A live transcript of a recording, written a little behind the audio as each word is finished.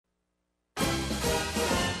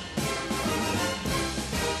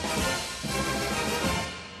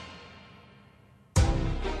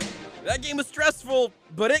That game was stressful,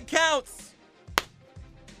 but it counts.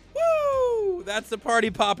 Woo! That's a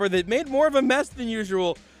party popper that made more of a mess than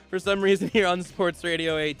usual for some reason here on Sports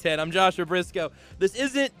Radio 810. I'm Joshua Briscoe. This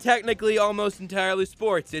isn't technically Almost Entirely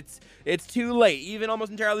Sports. It's too late. Even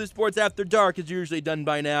Almost Entirely Sports After Dark is usually done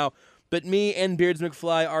by now. But me and Beards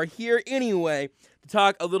McFly are here anyway to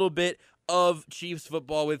talk a little bit of Chiefs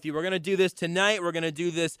football with you. We're going to do this tonight. We're going to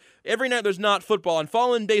do this every night there's not football. And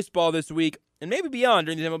following baseball this week, and maybe beyond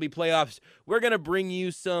during the MLB playoffs, we're going to bring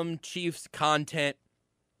you some Chiefs content.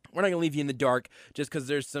 We're not going to leave you in the dark just because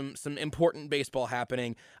there's some important baseball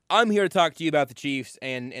happening. I'm here to talk to you about the Chiefs,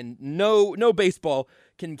 and no baseball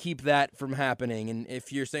can keep that from happening. And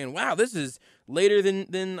if you're saying, wow, this is later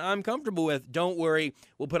than I'm comfortable with, don't worry.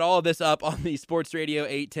 We'll put all of this up on the Sports Radio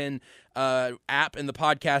 810 app and the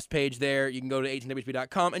podcast page there. You can go to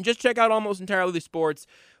 810whp.com and just check out Almost Entirely Sports.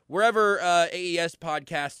 Wherever AES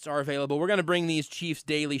podcasts are available, we're going to bring these Chiefs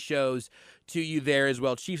daily shows to you there as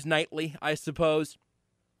well. Chiefs Nightly, I suppose.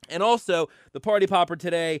 And also, the party popper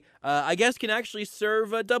today, I guess, can actually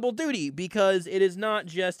serve a double duty because it is not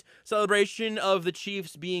just celebration of the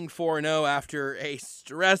Chiefs being 4-0 after a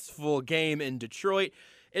stressful game in Detroit.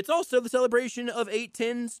 It's also the celebration of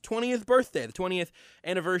 810's 20th birthday, the 20th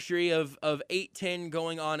anniversary of 810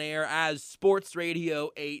 going on air as Sports Radio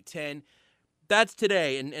 810. That's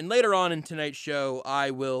today, and later on in tonight's show,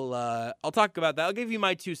 I'll talk about that. I'll give you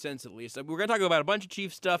my 2 cents at least. We're going to talk about a bunch of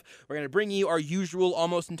Chiefs stuff. We're going to bring you our usual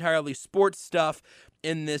Almost Entirely Sports stuff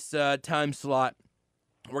in this time slot.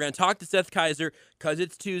 We're going to talk to Seth Keysor because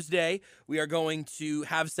it's Tuesday. We are going to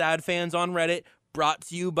have Sad Fans on Reddit, brought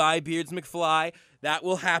to you by Beards McFly. That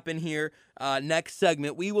will happen here next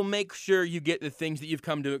segment. We will make sure you get the things that you've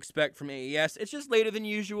come to expect from AES. It's just later than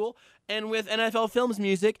usual and with NFL Films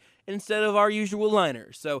music instead of our usual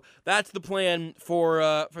liners. So that's the plan for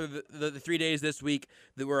the 3 days this week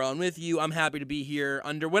that we're on with you. I'm happy to be here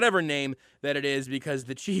under whatever name that it is because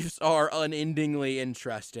the Chiefs are unendingly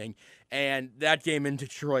interesting. And that game in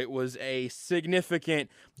Detroit was a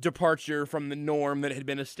significant departure from the norm that had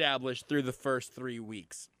been established through the first 3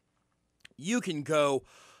 weeks. You can go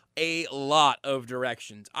a lot of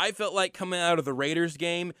directions. I felt like coming out of the Raiders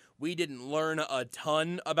game, we didn't learn a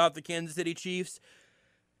ton about the Kansas City Chiefs.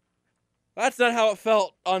 That's not how it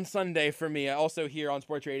felt on Sunday for me. Also here on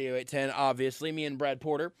Sports Radio 810, obviously, me and Brad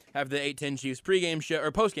Porter have the 810 Chiefs postgame show,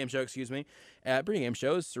 pregame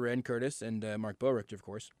shows, Seren Curtis and Mark Boericht, of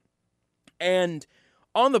course. And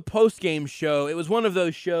on the postgame show, it was one of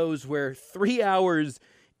those shows where 3 hours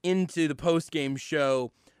into the postgame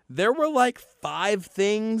show, there were like 5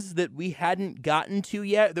 things that we hadn't gotten to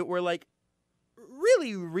yet that were like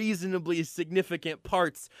really reasonably significant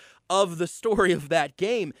parts of the story of that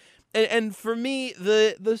game. And for me,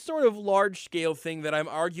 the sort of large-scale thing that I'm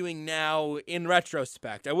arguing now in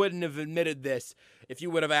retrospect, I wouldn't have admitted this if you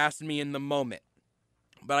would have asked me in the moment.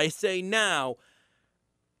 But I say now,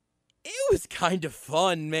 it was kind of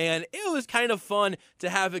fun, man. It was kind of fun to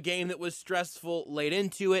have a game that was stressful late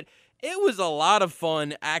into it. It was a lot of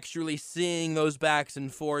fun actually seeing those backs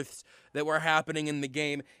and forths that were happening in the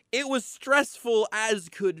game. It was stressful as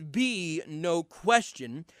could be, no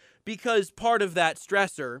question, because part of that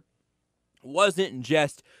stressor wasn't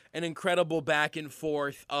just an incredible back and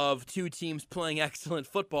forth of 2 teams playing excellent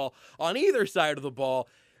football on either side of the ball.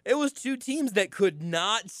 It was 2 teams that could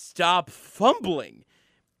not stop fumbling.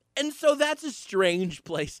 And so that's a strange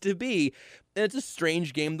place to be. And it's a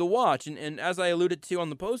strange game to watch. And as I alluded to on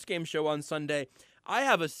the postgame show on Sunday, I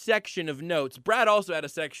have a section of notes. Brad also had a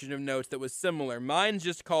section of notes that was similar. Mine's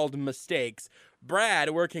just called mistakes. Brad,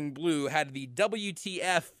 working blue, had the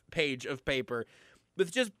WTF page of paper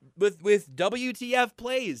with WTF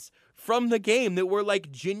plays from the game that were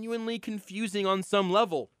like genuinely confusing on some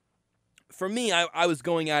level. For me, I was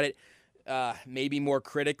going at it maybe more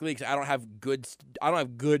critically because I don't have good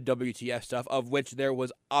WTF stuff, of which there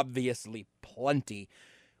was obviously plenty.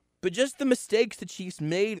 But just the mistakes the Chiefs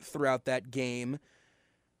made throughout that game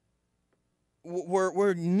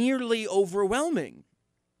were nearly overwhelming.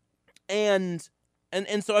 And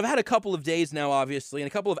so I've had a couple of days now, obviously, and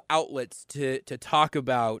a couple of outlets to talk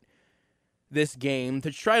about this game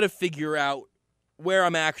to try to figure out where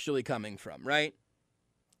I'm actually coming from, right?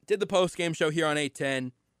 Did the post-game show here on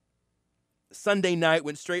 810. Sunday night,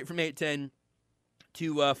 went straight from 810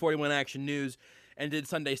 to 41 Action News and did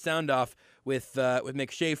Sunday Sound Off with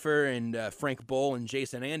Mick Schaefer and Frank Bowl and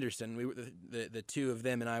Jason Anderson. We were the 2 of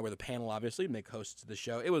them, and I were the panel, obviously. Mick hosts the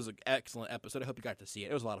show. It was an excellent episode. I hope you got to see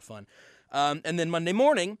it. It was a lot of fun. And then Monday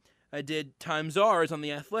morning, I did Times Ours on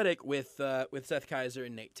The Athletic with Seth Keysor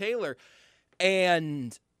and Nate Taylor.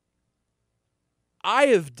 And I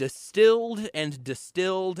have distilled and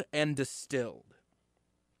distilled and distilled.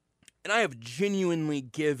 And I have genuinely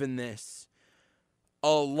given this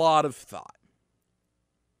a lot of thought.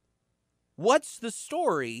 What's the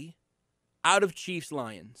story out of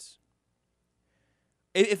Chiefs-Lions?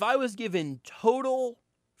 If I was given total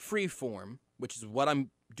freeform, which is what I'm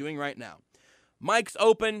doing right now, mic's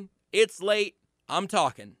open, it's late, I'm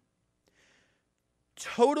talking.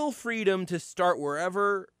 Total freedom to start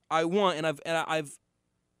wherever I want, and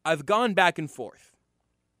I've gone back and forth.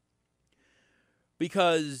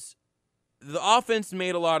 Because the offense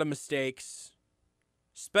made a lot of mistakes.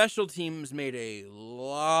 Special teams made a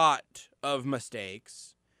lot of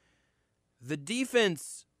mistakes. The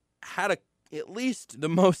defense had at least the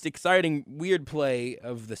most exciting weird play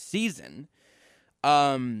of the season.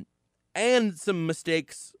 And some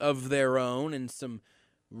mistakes of their own and some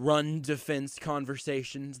run defense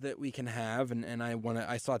conversations that we can have. And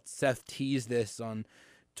I saw Seth tease this on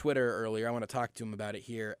Twitter earlier. I want to talk to him about it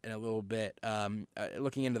here in a little bit.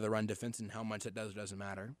 Looking into the run defense and how much it does or doesn't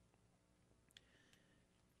matter.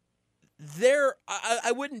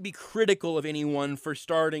 I wouldn't be critical of anyone for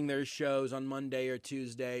starting their shows on Monday or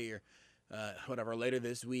Tuesday or whatever later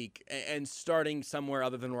this week and starting somewhere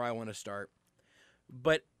other than where I want to start.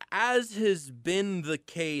 But as has been the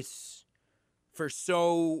case for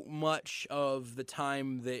so much of the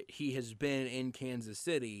time that he has been in Kansas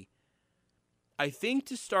City, I think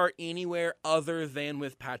to start anywhere other than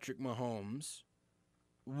with Patrick Mahomes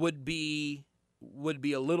would be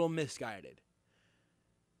a little misguided.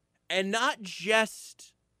 And not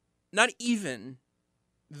even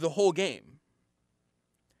the whole game.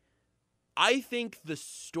 I think the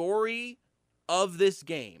story of this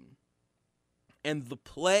game and the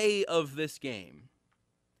play of this game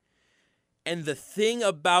and the thing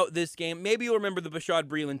about this game, maybe you'll remember the Bashaud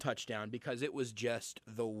Breeland touchdown because it was just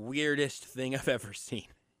the weirdest thing I've ever seen.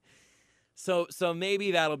 So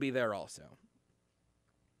maybe that'll be there also.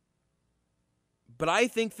 But I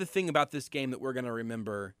think the thing about this game that we're going to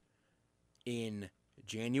remember in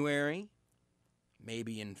January,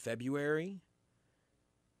 maybe in February,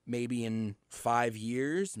 maybe in 5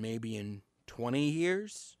 years, maybe in 20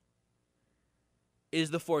 years, is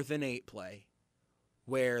the 4th and 8 play,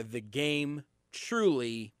 where the game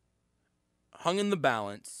truly hung in the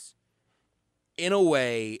balance in a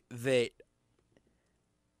way that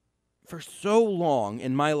for so long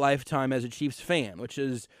in my lifetime as a Chiefs fan, which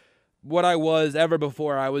is what I was ever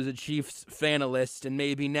before I was a Chiefs fanalist and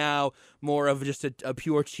maybe now more of just a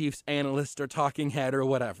pure Chiefs analyst or talking head or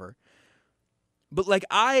whatever. But like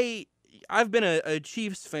I've been a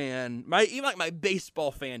Chiefs fan. Even my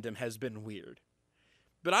baseball fandom has been weird.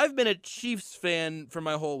 But I've been a Chiefs fan for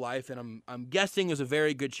my whole life, and I'm guessing there's a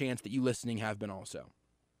very good chance that you listening have been also.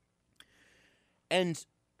 And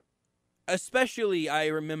especially I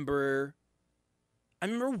remember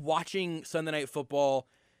watching Sunday Night Football,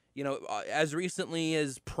 as recently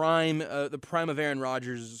as the prime of Aaron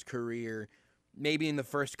Rodgers' career, maybe in the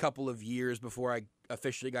first couple of years before I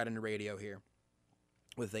officially got into radio here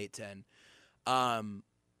with 810.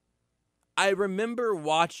 I remember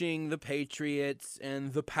watching the Patriots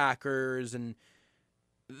and the Packers and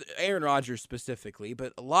Aaron Rodgers specifically,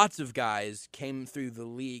 but lots of guys came through the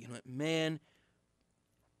league and went, man,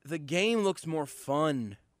 the game looks more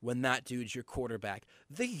fun when that dude's your quarterback.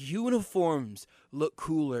 The uniforms look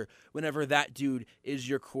cooler whenever that dude is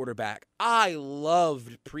your quarterback. I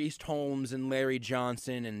loved Priest Holmes and Larry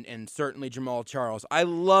Johnson and certainly Jamal Charles. I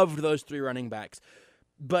loved those 3 running backs.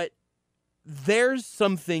 But there's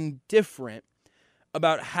something different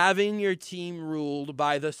about having your team ruled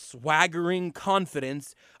by the swaggering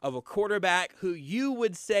confidence of a quarterback who you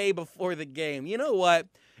would say before the game, you know what?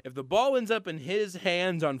 If the ball ends up in his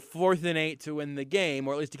hands on 4th and 8 to win the game,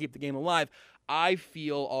 or at least to keep the game alive, I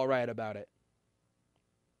feel all right about it.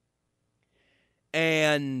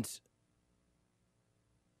 And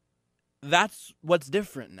that's what's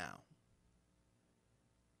different now.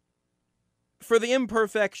 For the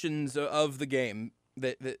imperfections of the game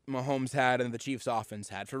that Mahomes had and the Chiefs offense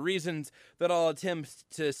had, for reasons that I'll attempt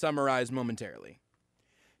to summarize momentarily,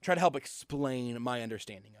 try to help explain my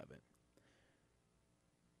understanding of it.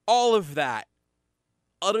 All of that,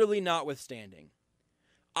 utterly notwithstanding,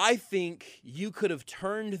 I think you could have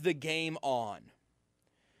turned the game on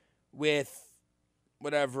with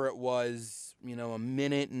whatever it was, a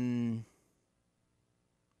minute and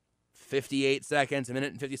 58 seconds, a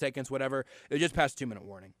minute and 50 seconds, whatever. It was just past 2-minute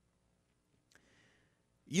warning.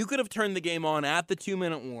 You could have turned the game on at the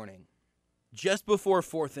 2-minute warning, just before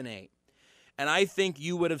 4th and 8. And I think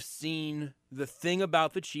you would have seen the thing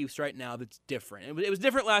about the Chiefs right now that's different. It was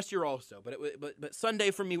different last year also, but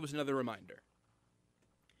Sunday for me was another reminder.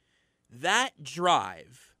 That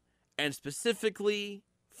drive, and specifically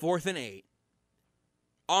 4th and 8,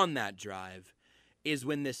 on that drive, is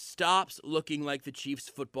when this stops looking like the Chiefs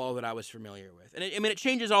football that I was familiar with. And it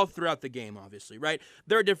changes all throughout the game, obviously, right?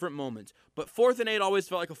 There are different moments. But 4th and 8 always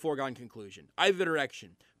felt like a foregone conclusion. Either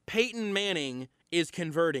direction. Peyton Manning is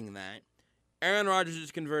converting that. Aaron Rodgers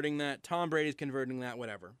is converting that. Tom Brady's converting that,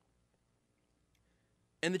 whatever.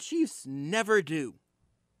 And the Chiefs never do.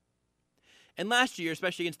 And last year,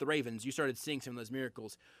 especially against the Ravens, you started seeing some of those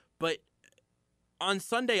miracles. But on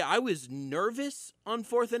Sunday, I was nervous on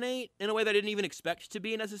 4th and 8 in a way that I didn't even expect to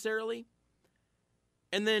be necessarily.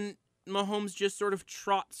 And then Mahomes just sort of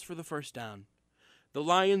trots for the first down. The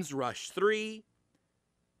Lions rush 3,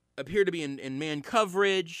 appear to be in man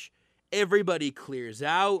coverage. Everybody clears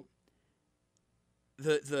out.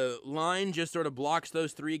 The line just sort of blocks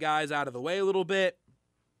those 3 guys out of the way a little bit.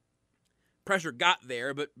 Pressure got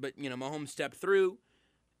there, but Mahomes stepped through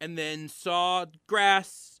and then saw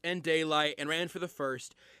grass and daylight and ran for the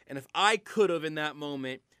first. And if I could have in that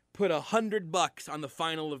moment put $100 on the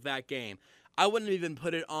final of that game, I wouldn't have even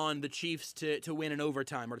put it on the Chiefs to win in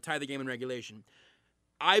overtime or to tie the game in regulation.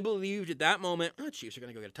 I believed at that moment, Chiefs are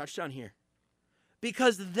going to go get a touchdown here.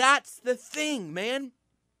 Because that's the thing, man.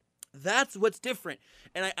 That's what's different.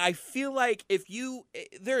 And I feel like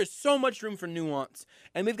there is so much room for nuance,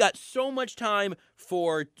 and we've got so much time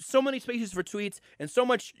for so many spaces for tweets and so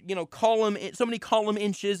much, so many column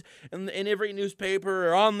inches in every newspaper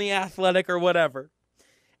or on The Athletic or whatever.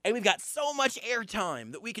 And we've got so much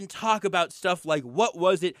airtime that we can talk about stuff like what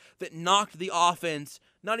was it that knocked the offense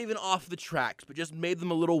not even off the tracks, but just made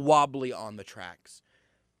them a little wobbly on the tracks.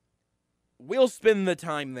 We'll spend the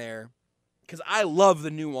time there, because I love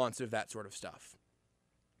the nuance of that sort of stuff.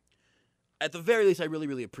 At the very least, I really,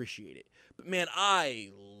 really appreciate it. But man, I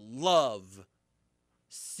love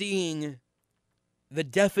seeing the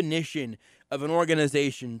definition of an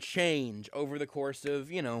organization change over the course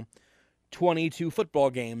of, 22 football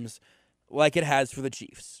games like it has for the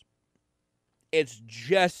Chiefs. It's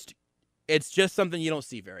just something you don't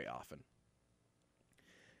see very often.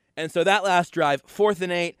 And so that last drive, 4th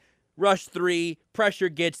and 8, rush 3, pressure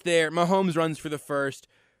gets there, Mahomes runs for the first,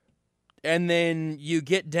 and then you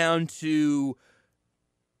get down to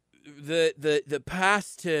the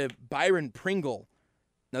pass to Byron Pringle.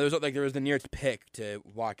 Now, there was the nearest pick to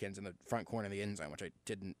Watkins in the front corner of the end zone, which I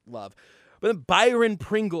didn't love. But then Byron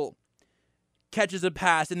Pringle catches a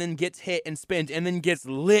pass and then gets hit and spins and then gets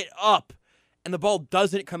lit up, and the ball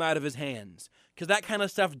doesn't come out of his hands. Because that kind of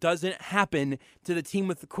stuff doesn't happen to the team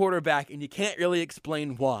with the quarterback, and you can't really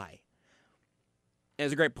explain why. It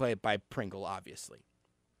was a great play by Pringle, obviously.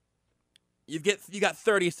 You got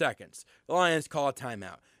 30 seconds. The Lions call a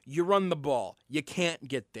timeout. You run the ball. You can't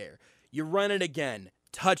get there. You run it again.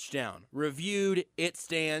 Touchdown. Reviewed. It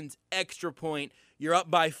stands. Extra point. You're up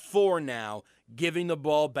by 4 now, giving the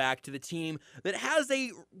ball back to the team that has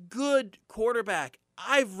a good quarterback.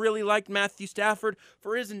 I've really liked Matthew Stafford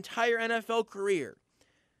for his entire NFL career.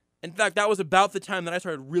 In fact, that was about the time that I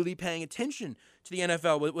started really paying attention to the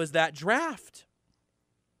NFL, was that draft.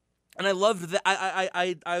 And I loved that.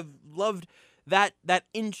 I've loved that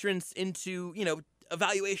entrance into,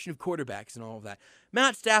 evaluation of quarterbacks and all of that.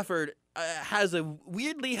 Matt Stafford has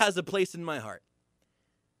a place in my heart.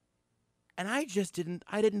 And I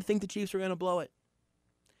didn't think the Chiefs were going to blow it.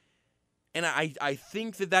 And I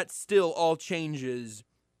think that still all changes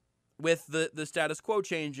with the status quo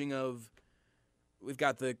changing of we've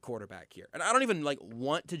got the quarterback here. And I don't even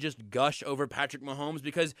want to just gush over Patrick Mahomes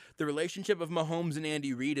because the relationship of Mahomes and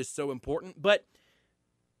Andy Reid is so important. But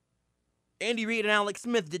Andy Reid and Alex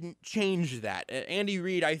Smith didn't change that. Andy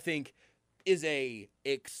Reid, I think, is a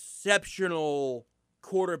exceptional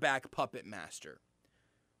quarterback puppet master.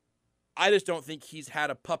 I just don't think he's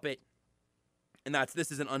had a puppet, and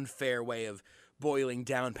this is an unfair way of boiling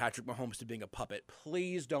down Patrick Mahomes to being a puppet.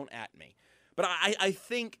 Please don't at me. But I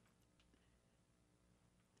think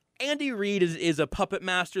Andy Reid is a puppet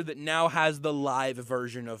master that now has the live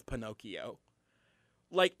version of Pinocchio.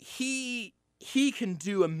 He can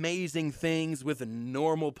do amazing things with a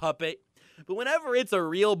normal puppet, but whenever it's a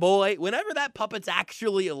real boy, whenever that puppet's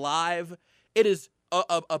actually alive, it is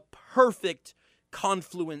a perfect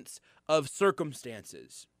confluence of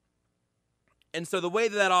circumstances. And so the way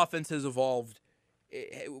that offense has evolved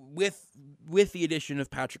with the addition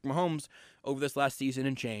of Patrick Mahomes over this last season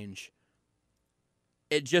and change,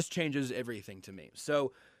 it just changes everything to me.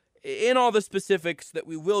 So in all the specifics that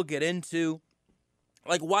we will get into,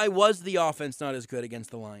 why was the offense not as good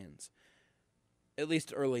against the Lions? At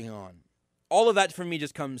least early on. All of that for me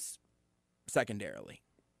just comes secondarily.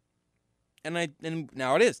 And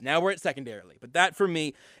now it is. Now we're at secondarily. But that for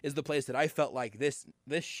me is the place that I felt like this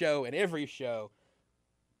show and every show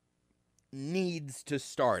needs to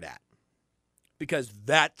start at. Because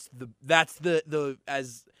that's the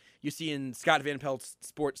as you see in Scott Van Pelt's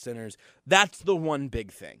Sports Centers, that's the one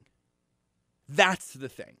big thing. That's the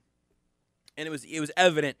thing. And it was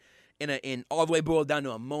evident in all the way boiled down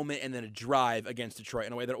to a moment and then a drive against Detroit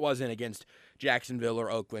in a way that it wasn't against Jacksonville or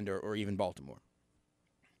Oakland or even Baltimore.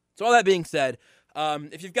 So all that being said,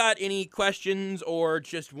 if you've got any questions or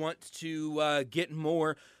just want to get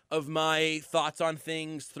more of my thoughts on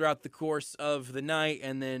things throughout the course of the night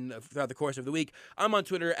and then throughout the course of the week, I'm on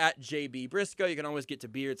Twitter at JB Briscoe. You can always get to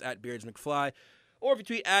Beards at Beards McFly. Or if you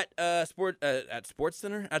tweet at Sports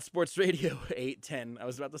Center, at Sports Radio 810. I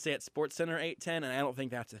was about to say at Sports Center 810, and I don't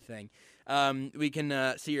think that's a thing. We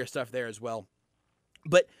can see your stuff there as well.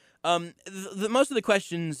 But most of the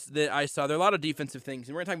questions that I saw, there are a lot of defensive things,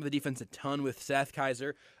 and we're going to talk about the defense a ton with Seth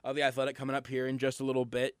Keysor of The Athletic coming up here in just a little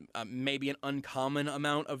bit. Maybe an uncommon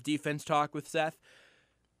amount of defense talk with Seth.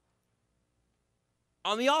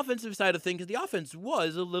 On the offensive side of things, the offense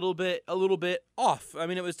was a little bit off. I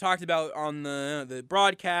mean, it was talked about on the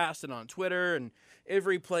broadcast and on Twitter and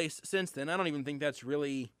every place since then. I don't even think that's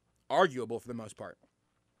really arguable for the most part.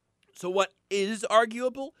 So what is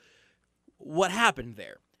arguable? What happened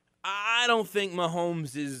there? I don't think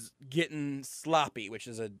Mahomes is getting sloppy, which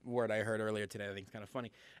is a word I heard earlier today. I think it's kind of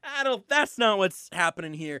funny. That's not what's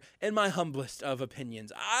happening here, in my humblest of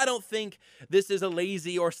opinions. I don't think this is a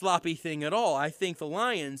lazy or sloppy thing at all. I think the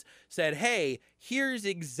Lions said, hey, here's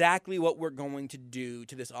exactly what we're going to do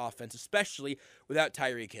to this offense, especially without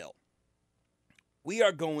Tyreek Hill. We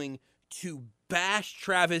are going to bash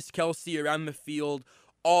Travis Kelce around the field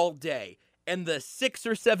all day. And the 6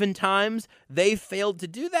 or 7 times they failed to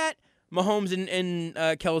do that, Mahomes and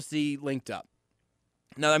Kelce linked up.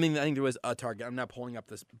 Now, I think there was a target. I'm not pulling up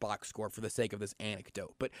this box score for the sake of this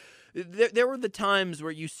anecdote. But there were the times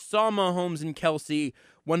where you saw Mahomes and Kelce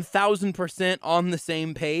 1,000% on the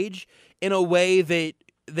same page in a way that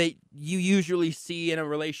you usually see in a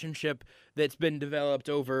relationship that's been developed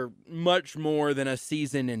over much more than a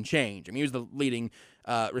season and change. I mean, he was the leading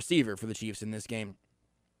receiver for the Chiefs in this game.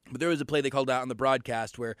 But there was a play they called out on the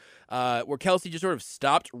broadcast where Kelce just sort of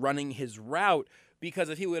stopped running his route because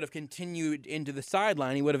if he would have continued into the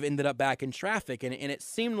sideline, he would have ended up back in traffic. And it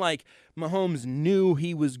seemed like Mahomes knew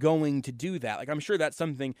he was going to do that. Like, I'm sure that's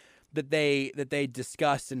something that they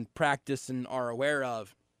discuss and practice and are aware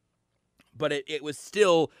of. But it was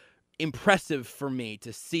still impressive for me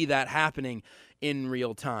to see that happening in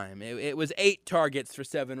real time. It was 8 targets for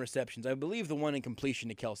 7 receptions. I believe the one incompletion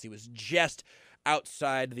to Kelce was just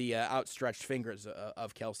outside the outstretched fingers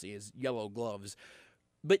of Kelce, his yellow gloves.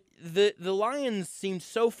 But the Lions seemed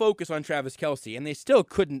so focused on Travis Kelce, and they still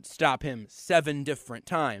couldn't stop him 7 different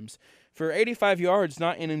times. For 85 yards,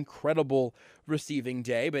 not an incredible receiving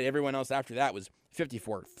day, but everyone else after that was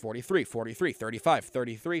 54, 43, 43, 35,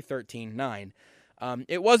 33, 13, 9.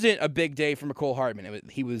 It wasn't a big day for McCole Hardman.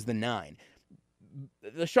 He was the 9.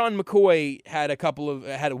 LaShawn McCoy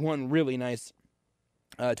had one really nice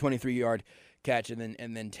 23-yard catch and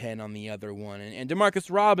then 10 on the other one. And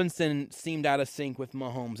Demarcus Robinson seemed out of sync with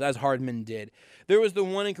Mahomes, as Hardman did. There was the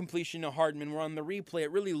one incompletion to Hardman where on the replay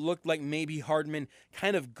it really looked like maybe Hardman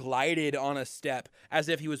kind of glided on a step as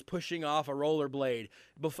if he was pushing off a rollerblade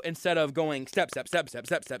instead of going step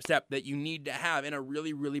that you need to have in a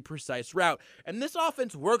really, really precise route. And this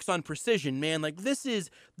offense works on precision, man. Like this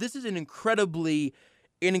is an incredibly,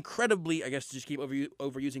 I guess just keep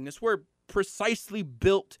overusing this word, precisely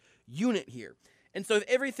built unit here. And so if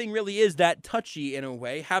everything really is that touchy in a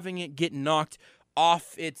way, having it get knocked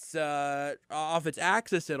off its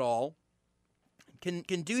axis at all can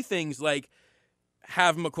do things like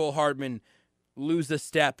have McCole Hardman lose a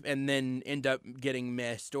step and then end up getting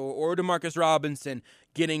missed, or DeMarcus Robinson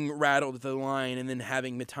getting rattled at the line and then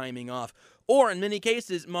having the timing off. Or in many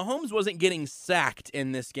cases, Mahomes wasn't getting sacked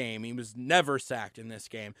in this game. He was never sacked in this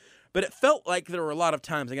game. But it felt like there were a lot of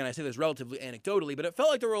times, again, I say this relatively anecdotally, but it felt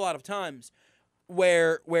like there were a lot of times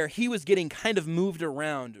where he was getting kind of moved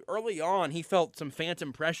around. Early on, he felt some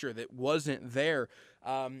phantom pressure that wasn't there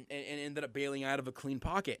and ended up bailing out of a clean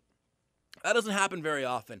pocket. That doesn't happen very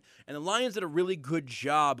often. And the Lions did a really good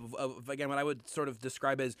job of again, what I would sort of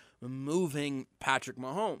describe as moving Patrick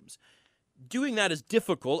Mahomes. Doing that is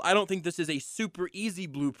difficult. I don't think this is a super easy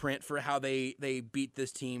blueprint for how they beat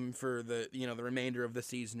this team for the remainder of the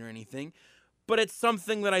season or anything. But it's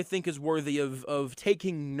something that I think is worthy of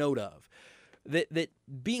taking note of. That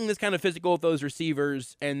being this kind of physical with those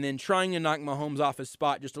receivers and then trying to knock Mahomes off his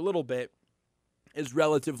spot just a little bit is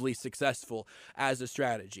relatively successful as a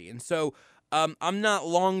strategy. And so I'm not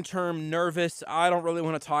long-term nervous. I don't really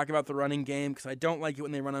want to talk about the running game because I don't like it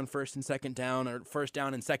when they run on first and second down, or first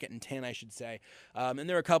down and second and 10, I should say. And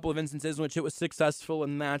there are a couple of instances in which it was successful,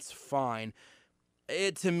 and that's fine.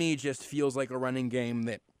 It, to me, just feels like a running game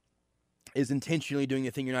that is intentionally doing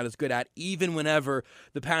the thing you're not as good at, even whenever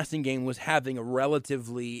the passing game was having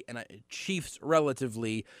a Chiefs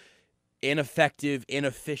relatively ineffective,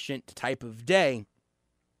 inefficient type of day.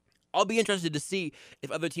 I'll be interested to see if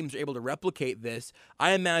other teams are able to replicate this.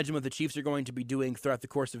 I imagine what the Chiefs are going to be doing throughout the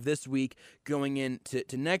course of this week, going into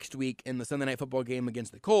next week in the Sunday Night Football game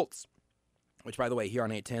against the Colts, which, by the way, here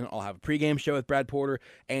on 810, I'll have a pregame show with Brad Porter,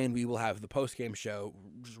 and we will have the postgame show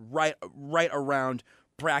right around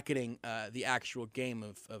bracketing the actual game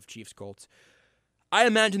of Chiefs-Colts. I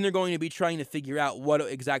imagine they're going to be trying to figure out what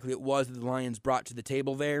exactly it was that the Lions brought to the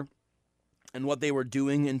table there, and what they were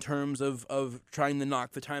doing in terms of trying to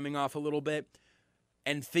knock the timing off a little bit,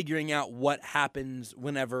 and figuring out what happens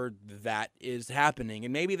whenever that is happening.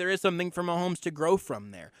 And maybe there is something for Mahomes to grow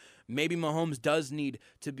from there. Maybe Mahomes does need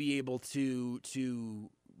to be able to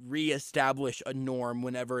reestablish a norm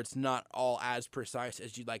whenever it's not all as precise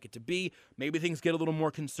as you'd like it to be. Maybe things get a little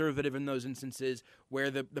more conservative in those instances where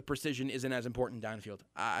the precision isn't as important downfield.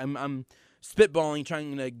 I'm spitballing,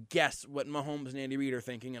 trying to guess what Mahomes and Andy Reid are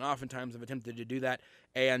thinking, and oftentimes have attempted to do that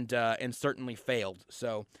and certainly failed.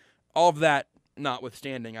 So all of that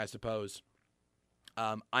notwithstanding, I suppose,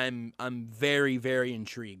 I'm very, very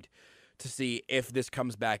intrigued to see if this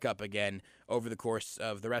comes back up again over the course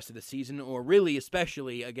of the rest of the season, or really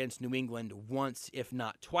especially against New England once, if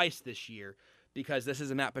not twice this year, because this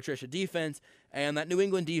is a Matt Patricia defense, and that New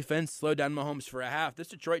England defense slowed down Mahomes for a half. This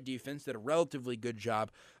Detroit defense did a relatively good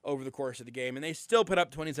job over the course of the game, and they still put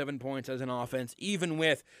up 27 points as an offense, even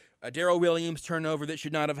with a Darrell Williams turnover that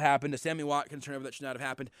should not have happened, a Sammy Watkins turnover that should not have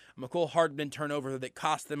happened, a McCole Hardman turnover that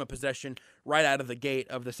cost them a possession right out of the gate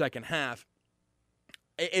of the second half.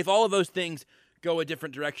 If all of those things go a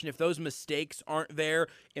different direction, if those mistakes aren't there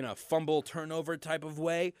in a fumble turnover type of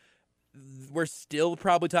way, we're still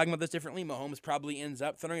probably talking about this differently. Mahomes probably ends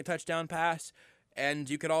up throwing a touchdown pass. And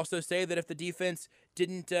you could also say that if the defense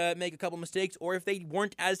didn't make a couple mistakes, or if they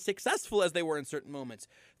weren't as successful as they were in certain moments,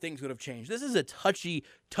 things would have changed. This is a touchy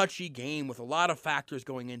game with a lot of factors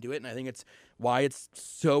going into it, and I think it's why it's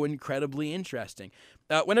so incredibly interesting.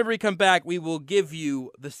 Whenever we come back, we will give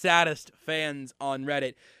you the saddest fans on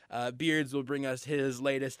Reddit. Beards will bring us his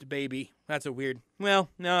latest baby. That's a weird... Well,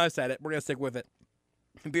 no, I said it. We're going to stick with it.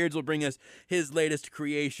 Beards will bring us his latest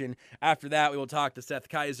creation. After that, we will talk to Seth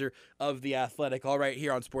Keysor of The Athletic, all right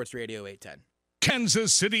here on Sports Radio 810.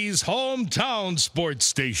 Kansas City's hometown sports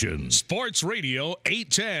station, Sports Radio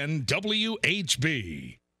 810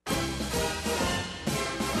 WHB.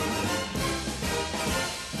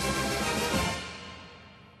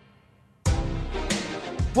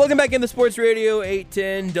 Welcome back into Sports Radio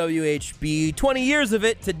 810 WHB. 20 years of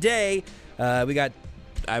it today. We got,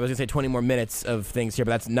 I was going to say 20 more minutes of things here,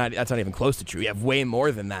 but that's not even close to true. We have way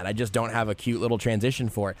more than that. I just don't have a cute little transition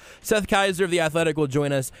for it. Seth Keysor of The Athletic will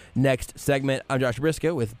join us next segment. I'm Josh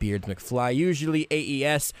Briscoe with Beards McFly. Usually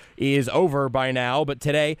AES is over by now, but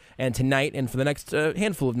today and tonight and for the next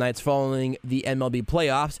handful of nights following the MLB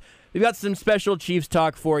playoffs, we've got some special Chiefs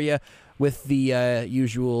talk for you with the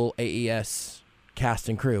usual AES cast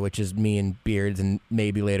and crew, which is me and Beards and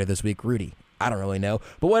maybe later this week, Rudy. I don't really know.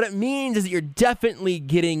 But what it means is that you're definitely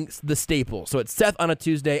getting the staple. So it's Seth on a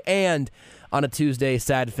Tuesday, and on a Tuesday,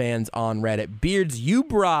 sad fans on Reddit. Beards, you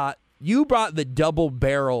brought the double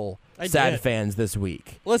barrel sad fans this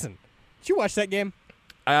week. Listen, did you watch that game?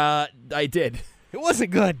 I did. It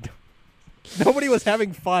wasn't good. Nobody was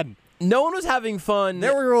having fun. No one was having fun.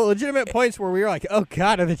 There were legitimate points where we were like, oh,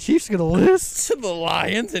 God, are the Chiefs going to lose? To the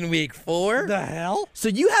Lions in week 4? The hell? So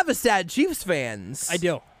you have a sad Chiefs fans. I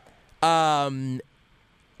do. That's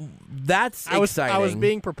exciting. I was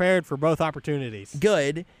being prepared for both opportunities.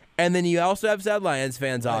 Good. And then you also have sad Lions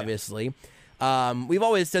fans, obviously. Yeah. We've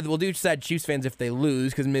always said that we'll do sad Chiefs fans if they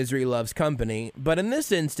lose because misery loves company. But in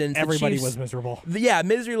this instance, everybody was miserable. Yeah,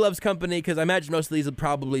 misery loves company because I imagine most of these will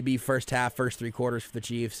probably be first half, first three quarters for the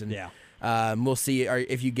Chiefs. And we'll see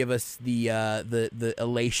if you give us the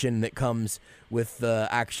elation that comes with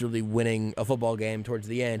actually winning a football game towards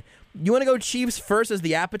the end. You want to go Chiefs first as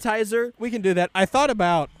the appetizer? We can do that. I thought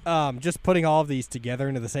about just putting all of these together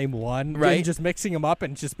into the same one, right? And just mixing them up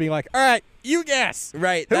and just being like, all right, you guess.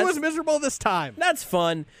 Right. Who was miserable this time? That's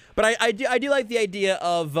fun. But I do like the idea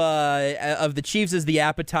of the Chiefs as the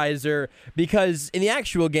appetizer because in the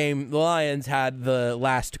actual game, the Lions had the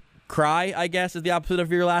last cry, I guess, is the opposite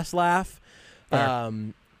of your last laugh.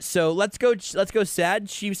 So let's go sad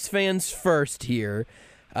Chiefs fans first here.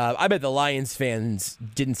 I bet the Lions fans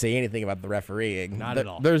didn't say anything about the refereeing. Not at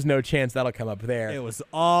all. There's no chance that'll come up there. It was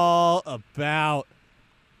all about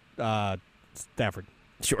Stafford.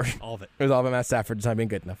 Sure. All of it. It was all about Matt Stafford. It's not being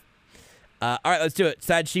good enough. All right, let's do it.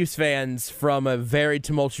 Sad Chiefs fans from a very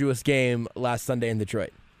tumultuous game last Sunday in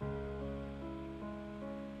Detroit.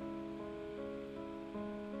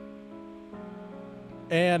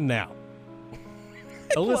 And now,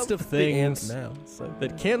 a list of things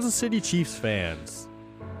that Kansas City Chiefs fans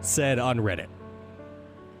said on Reddit.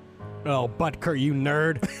 Oh, Butker, you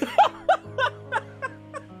nerd.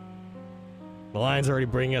 The Lions already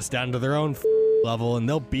bring us down to their own level, and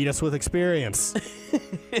they'll beat us with experience.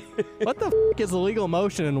 What the is illegal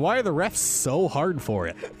motion, and why are the refs so hard for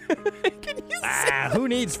it? Who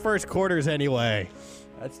needs first quarters anyway?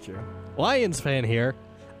 That's true. Lions fan here.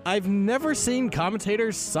 I've never seen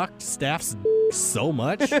commentators suck staff's so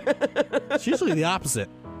much. It's usually the opposite.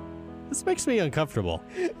 This makes me uncomfortable.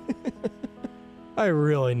 I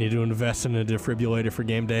really need to invest in a defibrillator for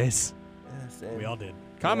game days. We all did.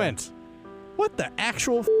 Comment. What the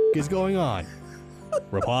actual is going on?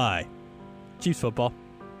 Reply. Chiefs football.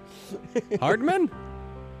 Hardman?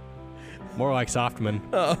 More like Softman.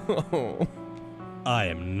 Oh. I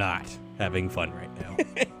am not having fun right now.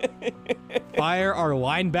 Fire our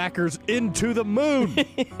linebackers into the moon.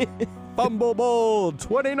 Fumble Bowl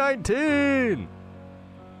 2019.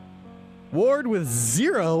 Ward with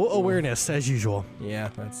zero awareness as usual. Yeah,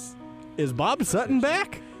 that's... Is Bob Sutton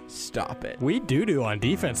back? Stop it. We doo-doo on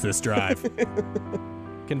defense this drive.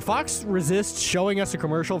 Can Fox resist showing us a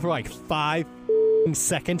commercial for like 5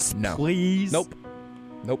 seconds, No. please? Nope.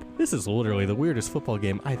 This is literally the weirdest football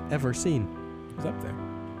game I've ever seen. It's up there.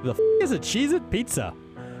 The is a Cheez-It pizza?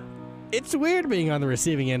 It's weird being on the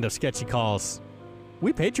receiving end of sketchy calls.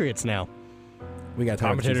 We Patriots now. We got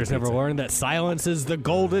Commentators never learned that silence is the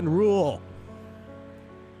golden rule.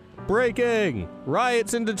 Breaking!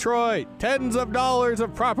 Riots in Detroit. Tens of dollars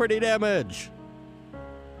of property damage.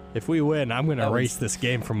 If we win, I'm going to erase this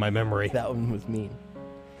game from my memory. That one was mean.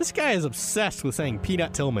 This guy is obsessed with saying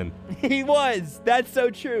Peanut Tillman. He was. That's so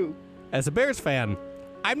true. As a Bears fan,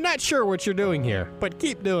 I'm not sure what you're doing here, but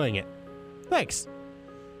keep doing it. Thanks.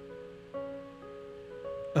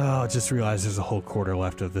 Oh, just realized there's a whole quarter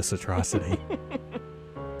left of this atrocity.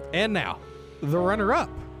 And now, the runner-up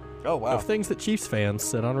of things that Chiefs fans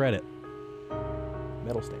said on Reddit.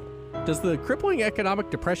 Medal stand. Does the crippling economic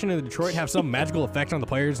depression in Detroit have some magical effect on the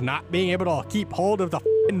players not being able to keep hold of the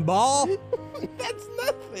f***ing ball? That's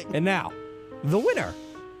nothing. And now, the winner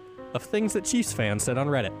of things that Chiefs fans said on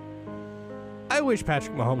Reddit. I wish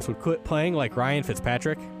Patrick Mahomes would quit playing like Ryan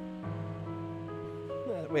Fitzpatrick.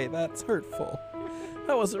 Wait, that's hurtful.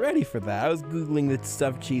 I wasn't ready for that. I was Googling the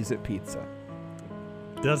stuffed cheese at pizza.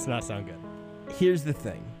 Does not sound good. Here's the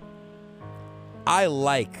thing. I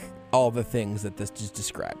like all the things that this just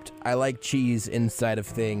described. I like cheese inside of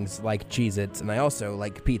things like Cheez-Its, and I also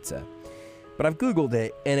like pizza. But I've Googled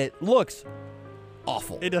it, and it looks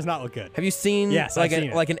awful. It does not look good. Have you seen, Yes, like, I've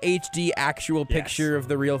seen it. like an HD actual picture of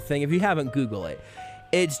the real thing? If you haven't, Google it.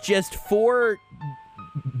 It's just 4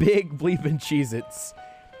 big bleeping Cheez-Its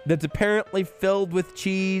that's apparently filled with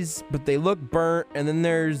cheese, but they look burnt, and then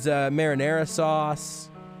there's marinara sauce.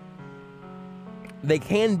 They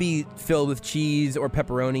can be filled with cheese or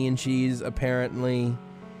pepperoni and cheese, apparently.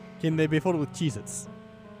 Can they be filled with Cheez-Its?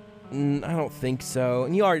 I don't think so.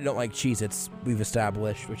 And you already don't like Cheez-Its, we've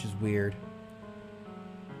established, which is weird.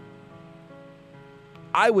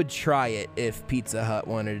 I would try it if Pizza Hut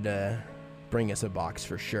wanted to bring us a box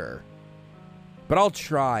for sure. But I'll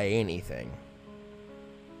try anything.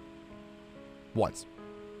 Once.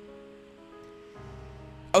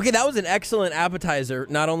 Okay, that was an excellent appetizer,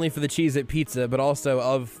 not only for the Cheez-It pizza, but also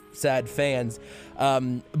of sad fans.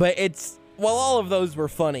 But it's, while all of those were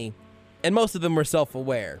funny, and most of them were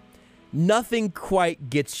self-aware, nothing quite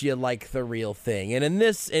gets you like the real thing. And in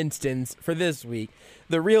this instance, for this week,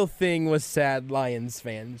 the real thing was sad Lions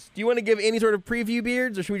fans. Do you want to give any sort of preview,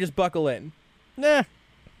 Beards, or should we just buckle in? Nah.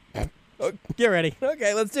 Get ready.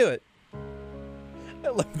 Okay, let's do it. I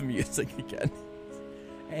love the music again.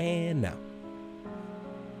 And now.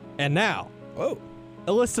 And now, Whoa.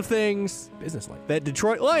 a list of things Business-like. that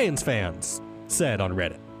Detroit Lions fans said on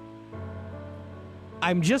Reddit.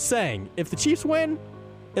 I'm just saying, if the Chiefs win,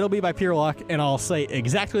 it'll be by pure luck, and I'll say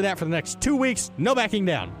exactly that for the next 2 weeks, no backing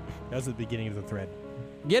down. That was the beginning of the thread.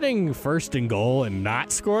 Getting first and goal and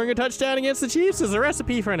not scoring a touchdown against the Chiefs is a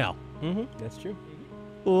recipe for an L. Mm-hmm. That's true.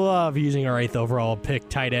 Love using our 8th overall pick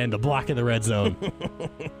tight end to block in the red zone.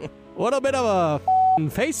 What a bit of a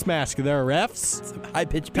face mask there, refs. Some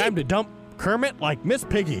high-pitched Time to dump Kermit like Miss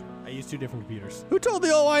Piggy. I used 2 different computers. Who told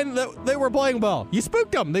the O-line that they were playing well? You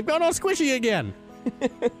spooked them. They've gone all squishy again.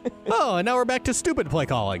 Oh, and now we're back to stupid play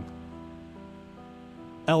calling.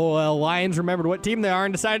 LOL, Lions remembered what team they are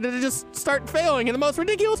and decided to just start failing in the most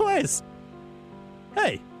ridiculous ways.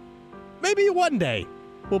 Hey, maybe one day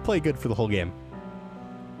we'll play good for the whole game.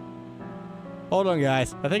 Hold on,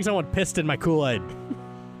 guys. I think someone pissed in my Kool-Aid.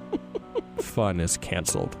 Fun is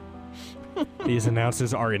canceled. These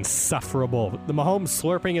announcers are insufferable. The Mahomes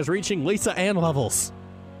slurping is reaching Lisa Ann levels.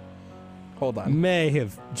 Hold on. May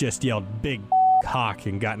have just yelled big cock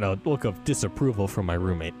and gotten a look of disapproval from my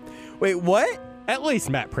roommate. Wait, what? At least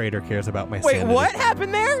Matt Prater cares about my Wait, sanity. what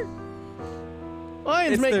happened there?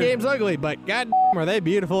 Lions make games ugly, but goddamn are they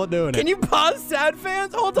beautiful at doing it. Can you pause, sad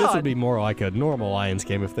fans? Hold on. This would be more like a normal Lions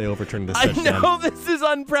game if they overturned this I touchdown. know this is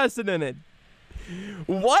unprecedented.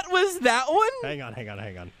 What was that one? Hang on.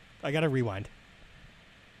 I gotta rewind.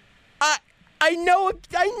 I know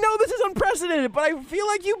this is unprecedented, but I feel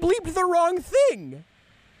like you bleeped the wrong thing.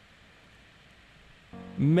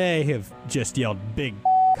 May have just yelled big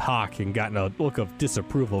cock and gotten a look of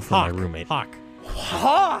disapproval from my roommate.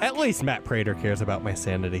 Hawk. At least Matt Prater cares about my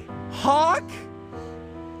sanity. Hawk?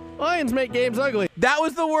 Lions make games ugly. That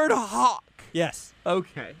was the word hawk. Yes.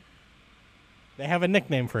 Okay. They have a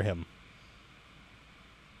nickname for him.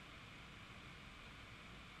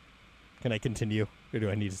 Can I continue? Or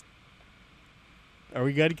do I need to... Are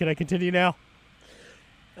we good? Can I continue now?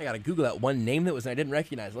 I gotta Google that one name I didn't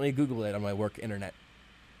recognize. Let me Google it on my work internet.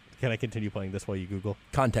 Can I continue playing this while you Google?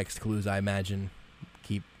 Context clues, I imagine,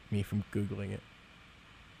 keep me from Googling it.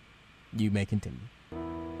 You may continue.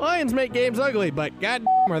 Lions make games ugly, but goddamn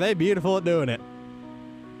are they beautiful at doing it.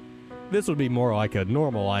 This would be more like a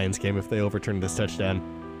normal Lions game if they overturned this touchdown.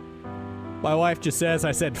 My wife just says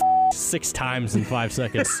I said 6 times in 5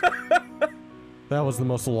 seconds. That was the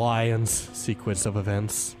most Lions sequence of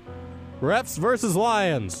events. Refs versus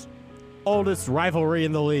Lions. Oldest rivalry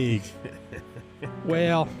in the league.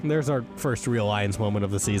 Well, there's our first real Lions moment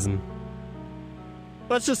of the season.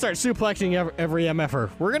 Let's just start suplexing every MFer.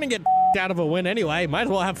 We're gonna get out of a win anyway. Might as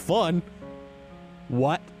well have fun.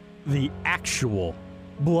 What the actual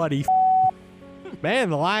bloody man,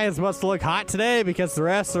 the Lions must look hot today because the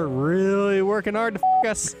refs are really working hard to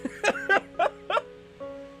us.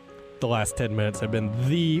 The last 10 minutes have been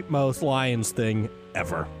the most Lions thing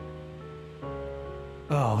ever.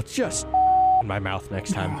 Oh, just in my mouth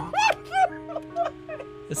next time.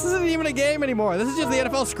 This isn't even a game anymore. This is just the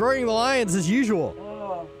NFL screwing the Lions as usual.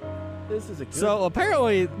 Oh, this is a good... So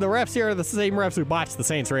apparently the refs here are the same refs who botched the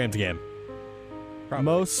Saints-Rams game. Probably.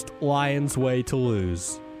 Most Lions way to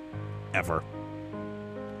lose ever.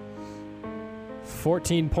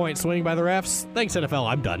 14-point swing by the refs. Thanks, NFL.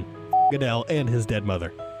 I'm done. Goodell and his dead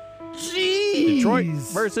mother. Jeez. Detroit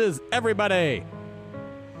versus everybody.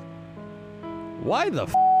 Why the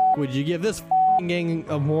would you give this gang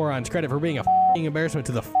of morons credit for being a embarrassment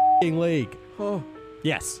to the league? Oh.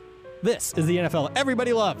 Yes, this is the NFL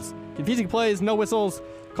everybody loves. Confusing plays, no whistles,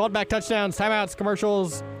 called back touchdowns, timeouts,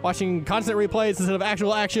 commercials, watching constant replays instead of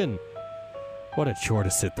actual action. What a chore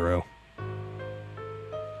to sit through.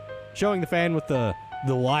 Showing the fan with the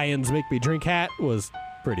Lions make me drink hat was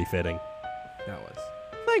pretty fitting. That was.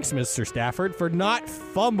 Thanks, Mr. Stafford, for not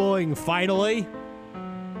fumbling finally.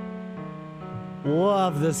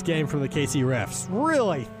 Love this game from the KC refs.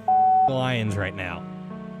 Really Lions right now.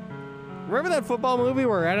 Remember that football movie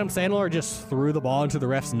where Adam Sandler just threw the ball into the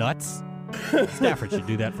ref's nuts? Stafford should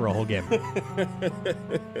do that for a whole game.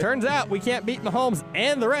 Turns out we can't beat Mahomes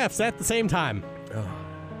and the refs at the same time.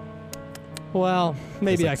 Well,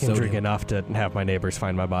 maybe I can drink enough to have my neighbors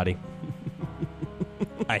find my body.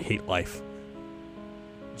 I hate life.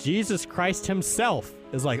 Jesus Christ himself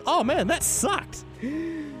is like, oh man, that sucked.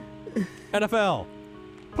 NFL,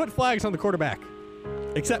 put flags on the quarterback.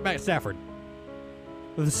 Except Matt Stafford.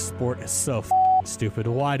 This sport is so stupid.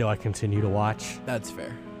 Why do I continue to watch? That's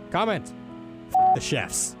fair. Comment. The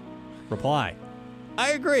chefs. Reply.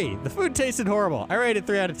 I agree. The food tasted horrible. I rated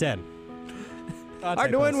 3 out of 10.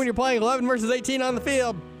 Hard to win when you're playing 11 versus 18 on the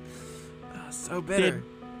field. So bitter.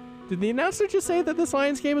 Did the announcer just say that this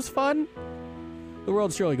Lions game is fun? The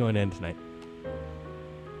world's surely going to end tonight.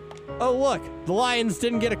 Oh, look. The Lions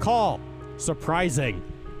didn't get a call. Surprising.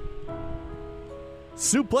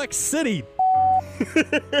 Suplex City.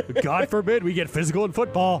 God forbid we get physical in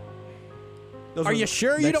football. Are you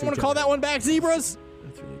sure you don't want to call that one back, Zebras?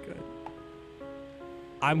 That's really good.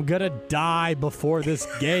 I'm gonna die before this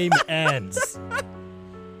game ends.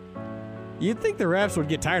 You'd think the refs would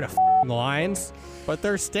get tired of the Lions, but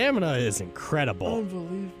their stamina is incredible.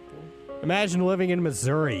 Unbelievable. Imagine living in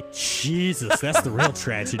Missouri. Jesus, that's the real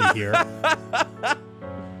tragedy here.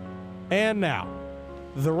 And now,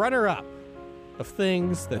 the runner-up of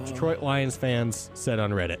things that Detroit Lions fans said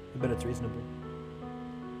on Reddit. I bet it's reasonable.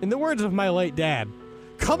 In the words of my late dad,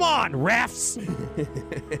 come on, refs!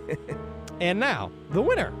 And now, the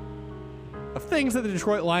winner of things that the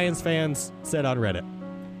Detroit Lions fans said on Reddit.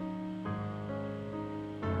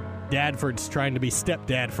 Dadford's trying to be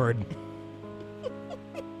Step-Dadford.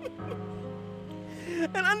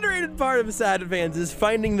 An underrated part of Sad fans is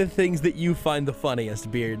finding the things that you find the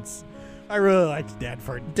funniest, Beards. I really liked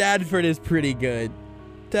Dadford. Dadford is pretty good.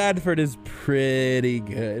 Dadford is pretty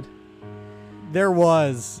good. There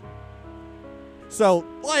was... So,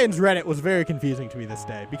 Lions Reddit was very confusing to me this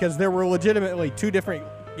day because there were legitimately 2 different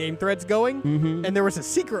game threads going, and there was a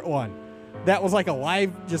secret one that was like a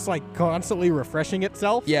live, just like constantly refreshing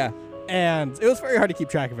itself. Yeah. And it was very hard to keep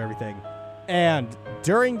track of everything. And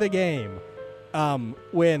during the game,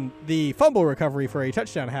 when the fumble recovery for a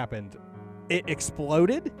touchdown happened, it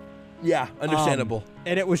exploded. Yeah, understandable.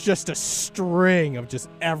 And it was just a string of just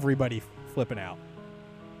everybody flipping out.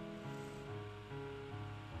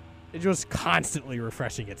 It was constantly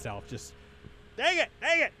refreshing itself. Just, dang it,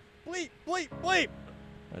 bleep, bleep, bleep.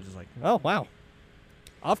 I was just like, oh, wow.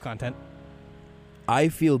 Off content. I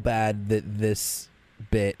feel bad that this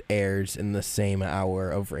bit airs in the same hour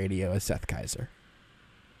of radio as Seth Keysor.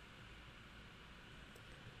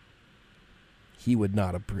 He would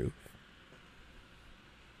not approve.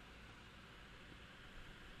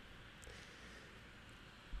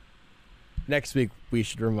 Next week, we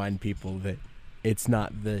should remind people that it's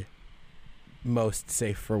not the most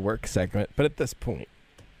safe for work segment, but at this point,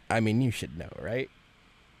 I mean, you should know, right?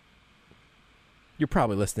 You're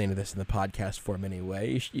probably listening to this in the podcast form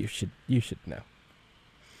anyway. You should know.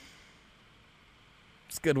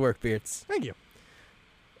 It's good work, Beards. Thank you.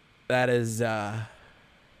 That is,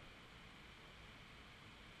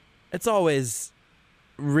 it's always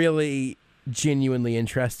really genuinely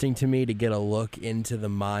interesting to me to get a look into the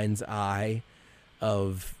mind's eye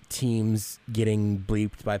of teams getting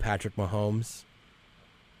bleeped by Patrick Mahomes.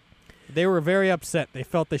 They were very upset. They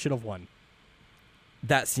felt they should have won.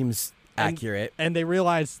 That seems accurate. And they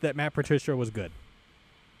realized that Matt Patricia was good.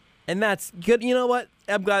 And that's good. You know what?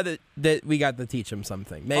 I'm glad that we got to teach him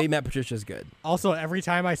something. Maybe Matt Patricia's good. Also, every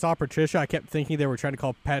time I saw Patricia, I kept thinking they were trying to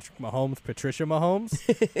call Patrick Mahomes Patricia Mahomes.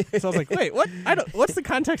 So I was like, wait, what? What's the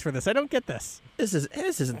context for this? I don't get this. This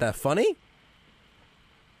isn't that funny.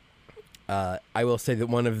 I will say that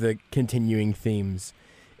one of the continuing themes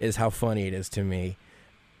is how funny it is to me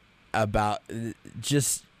about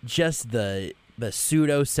just the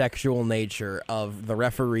pseudo-sexual nature of the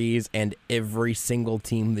referees and every single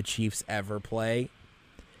team the Chiefs ever play.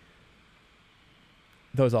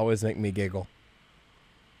 Those always make me giggle.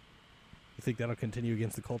 You think that'll continue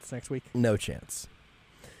against the Colts next week? No chance.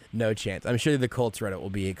 No chance. I'm sure the Colts Reddit will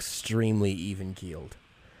be extremely even-keeled.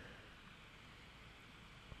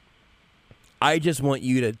 I just want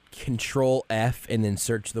you to Control F and then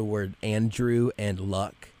search the word Andrew and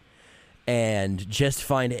Luck and just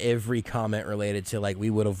find every comment related to, like, we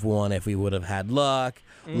would have won if we would have had Luck.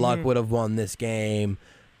 Luck would have won this game.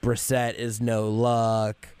 Brissett is no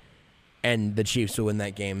luck. And the Chiefs will win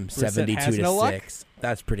that game 72-6.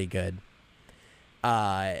 That's pretty good.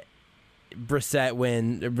 Brissett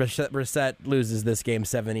loses this game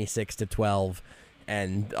 76-12.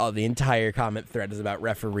 And the entire comment thread is about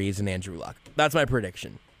referees and Andrew Luck. That's my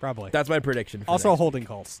prediction. Probably. That's my prediction. Also, holding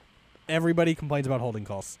calls. Everybody complains about holding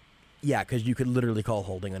calls. Yeah, because you could literally call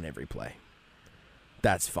holding on every play.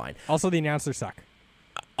 That's fine. Also, the announcers suck.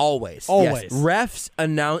 Always. Always. Yes. Refs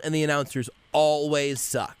and the announcers always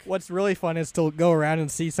suck. What's really fun is to go around and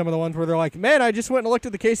see some of the ones where they're like, man, I just went and looked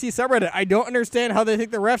at the KC subreddit. I don't understand how they think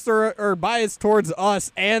the refs are biased towards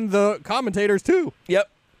us and the commentators, too. Yep,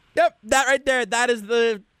 that right there, that is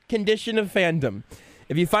the condition of fandom.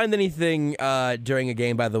 If you find anything during a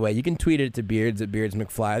game, by the way, you can tweet it to Beards at Beards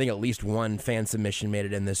McFly. I think at least one fan submission made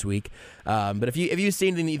it in this week. But if you've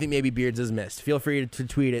seen anything you think maybe Beards has missed, feel free to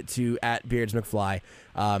tweet it to at Beards McFly.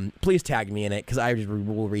 Please tag me in it because I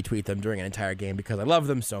will retweet them during an entire game because I love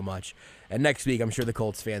them so much. And next week, I'm sure the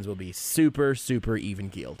Colts fans will be super, super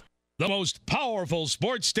even-keeled. The most powerful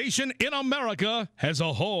sports station in America has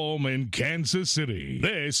a home in Kansas City.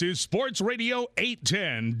 This is Sports Radio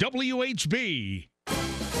 810 WHB.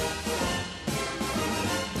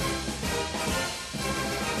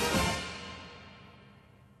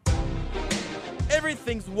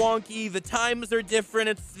 Everything's wonky. The times are different.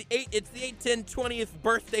 It's the 8/10 20th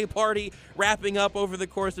birthday party wrapping up over the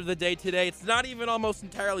course of the day today. It's not even almost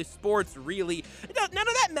entirely sports, really. None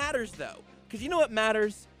of that matters, though, Because you know what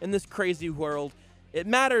matters in this crazy world? It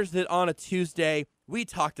matters that on a Tuesday, we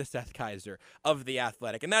talk to Seth Keysor of The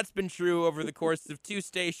Athletic. And that's been true over the course of 2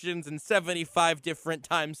 stations and 75 different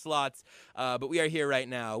time slots. But we are here right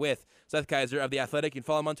now with Seth Keysor of The Athletic. You can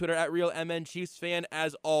follow him on Twitter at RealMNChiefsFan,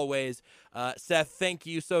 as always. Seth, thank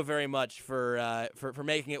you so very much for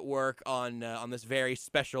making it work on this very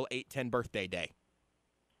special 8/10 birthday day.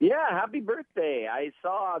 Yeah, happy birthday. I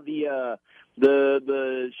saw the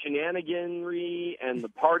shenaniganry and the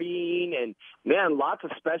partying, and, man, lots of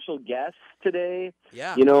special guests today.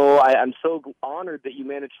 Yeah. You know, I'm so honored that you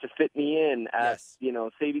managed to fit me in at, Yes.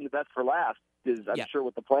 saving the best for last, is I'm sure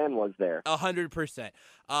what the plan was there. 100%.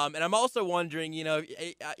 And I'm also wondering,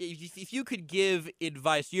 if you could give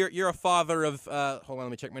advice. You're a father of, hold on, let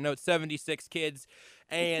me check my notes, 76 kids.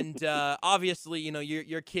 And obviously,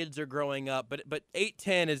 your kids are growing up, but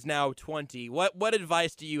 8/10 is now 20. What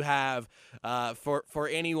advice do you have for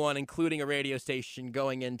anyone, including a radio station,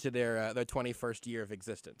 going into their 21st year of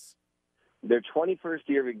existence? Their 21st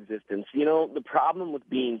year of existence. The problem with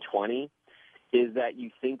being 20 is that you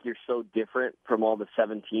think you're so different from all the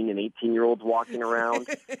 17 and 18-year-olds walking around.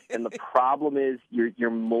 And the problem is you're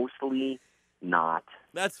mostly not.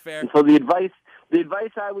 That's fair. And so the advice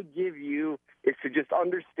I would give you is to just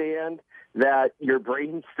understand that your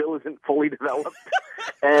brain still isn't fully developed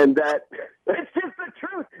and that it's just the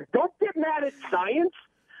truth. Don't get mad at science.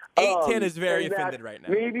 8/10 is very offended right now.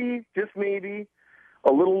 Maybe, just maybe,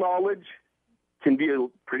 a little knowledge can be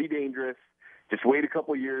pretty dangerous. Just wait a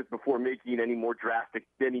couple years before making any drastic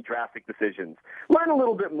decisions. Learn a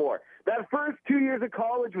little bit more. That first 2 years of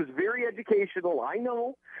college was very educational. I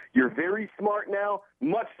know. You're very smart now,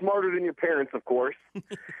 much smarter than your parents, of course.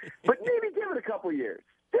 But maybe give it a couple years.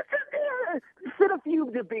 Just sit a few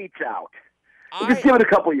debates out. Just give it a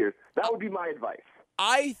couple years. That would be my advice.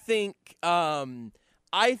 I think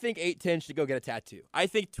 8/10 should go get a tattoo. I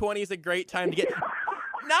think 20 is a great time to get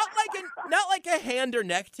not like a hand or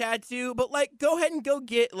neck tattoo, but go ahead and go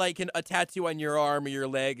get a tattoo on your arm or your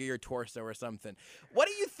leg or your torso or something. What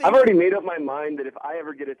do you think? I've already made up my mind that if I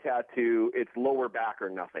ever get a tattoo, it's lower back or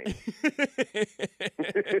nothing.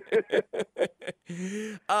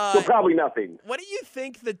 So probably nothing. What do you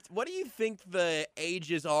think the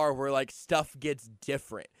ages are where stuff gets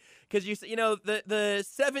different? Because the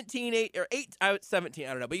 17, 8, or 8 out 17,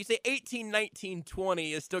 I don't know, but you say 18, 19,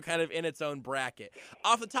 20 is still kind of in its own bracket.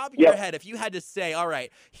 Off the top of your head, if you had to say, all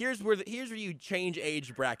right, here's where you change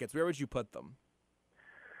age brackets, where would you put them?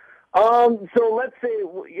 So let's say,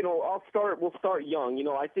 we'll start young.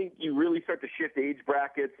 I think you really start to shift age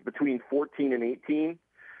brackets between 14 and 18.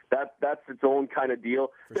 That's its own kind of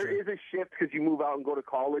deal. There is a shift because you move out and go to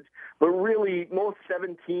college, but really most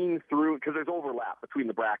 17 through, because there's overlap between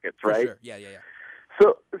the brackets, right? For sure. Yeah.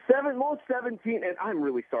 So most 17, and I'm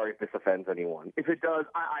really sorry if this offends anyone. If it does,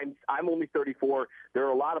 I'm only 34. There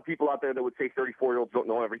are a lot of people out there that would say 34-year-olds don't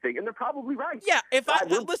know everything, and they're probably right. Yeah,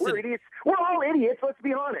 listen, we're idiots. We're all idiots. Let's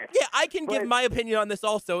be honest. Yeah, I can give my opinion on this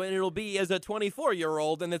also, and it'll be as a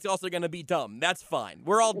 24-year-old, and it's also going to be dumb. That's fine.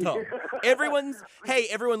 We're all dumb. Everyone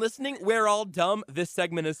listening, we're all dumb. This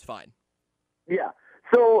segment is fine. Yeah.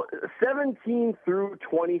 So 17 through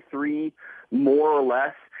 23, more or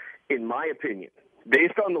less, in my opinion,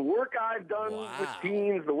 based on the work I've done with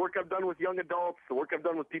teens, the work I've done with young adults, the work I've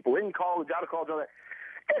done with people in college, out of college, all that,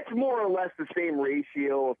 it's more or less the same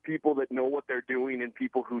ratio of people that know what they're doing and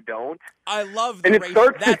people who don't. I love the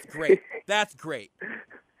ratio. That's great. That's great.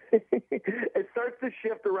 It starts to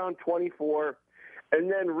shift around 24. And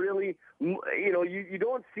then really, you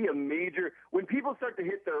don't see a major – when people start to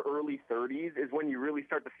hit their early 30s is when you really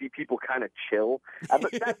start to see people kind of chill. But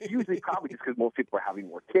that's usually probably just because most people are having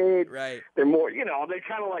more kids. Right. They're more – they're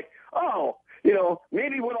kind of like,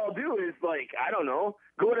 maybe what I'll do is I don't know,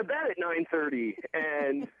 go to bed at 9:30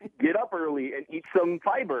 and get up early and eat some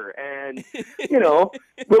fiber and,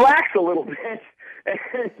 relax a little bit.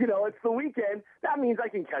 And, it's the weekend. That means I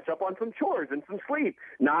can catch up on some chores and some sleep,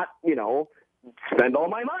 not, spend all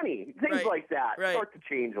my money. Things like that start to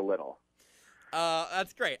change a little.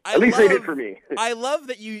 That's great. At least they did for me. I love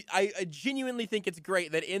that I genuinely think it's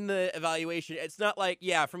great that in the evaluation, it's not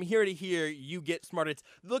from here to here, you get smarter. It's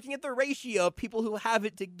looking at the ratio of people who have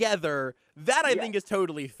it together. That I think is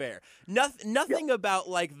totally fair. Nothing about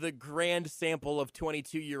the grand sample of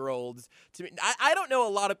 22-year-olds. To me, I don't know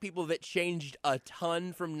a lot of people that changed a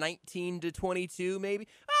ton from 19 to 22, maybe.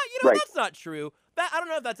 That's not true. I don't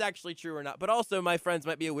know if that's actually true or not, but also my friends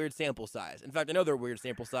might be a weird sample size. In fact, I know they're a weird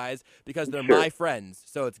sample size because they're my friends,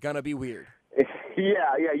 so it's going to be weird.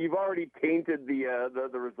 Yeah, you've already tainted the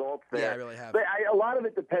results there. Yeah, I really have. But a lot of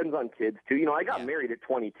it depends on kids too. I got married at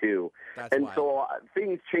 22, and wild. so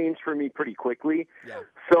things changed for me pretty quickly. Yeah.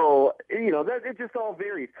 So it just all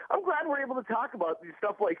varies. I'm glad we're able to talk about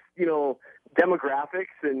stuff like demographics,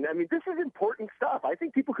 and I mean this is important stuff. I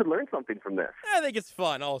think people could learn something from this. I think it's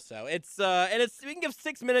fun. Also, it's we can give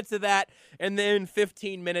 6 minutes of that, and then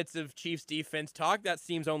 15 minutes of Chiefs defense talk. That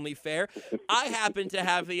seems only fair. I happen to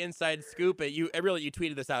have the inside scoop. You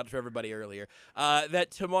tweeted this out for everybody earlier.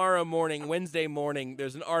 That tomorrow morning, Wednesday morning,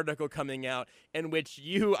 there's an article coming out in which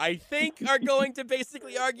you, I think, are going to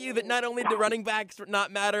basically argue that not only do running backs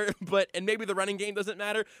not matter, and maybe the running game doesn't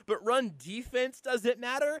matter, but run defense doesn't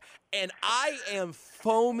matter. And I am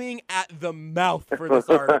foaming at the mouth for this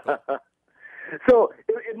article. So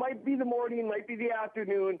it might be the morning, might be the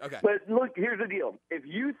afternoon. Okay. But look, here's the deal. If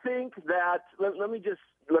you think that, let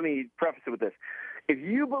me preface it with this. If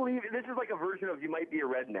you believe, this is like a version of you might be a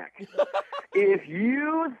redneck. If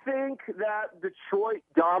you think that Detroit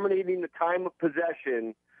dominating the time of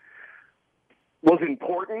possession was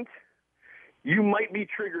important, you might be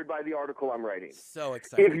triggered by the article I'm writing. So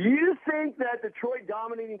excited. If you think that Detroit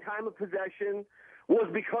dominating time of possession was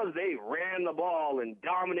because they ran the ball and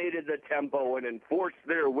dominated the tempo and enforced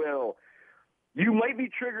their will, you might be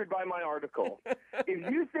triggered by my article. If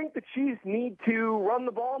you think the Chiefs need to run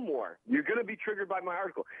the ball more, you're going to be triggered by my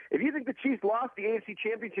article. If you think the Chiefs lost the AFC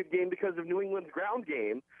Championship game because of New England's ground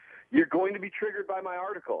game, you're going to be triggered by my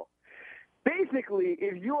article. Basically,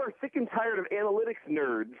 if you are sick and tired of analytics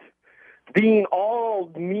nerds being all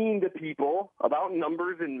mean to people about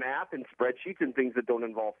numbers and math and spreadsheets and things that don't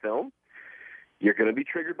involve film, you're going to be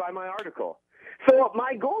triggered by my article. So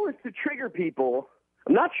my goal is to trigger people.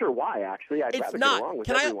 I'm not sure why, actually. I'd rather get along with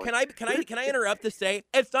everyone. Can I interrupt to say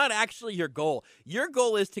it's not actually your goal. Your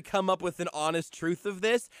goal is to come up with an honest truth of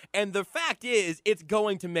this, and the fact is, it's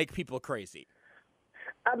going to make people crazy.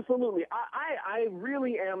 Absolutely. I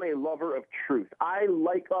really am a lover of truth. I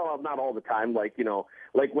like, not all the time, like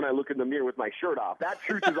when I look in the mirror with my shirt off. That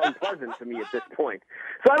truth is unpleasant to me at this point.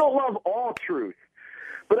 So I don't love all truth.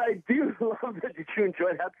 But I do love that. Did you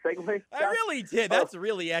enjoy that segue? I really did. That's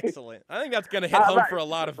really excellent. I think that's going to hit home for a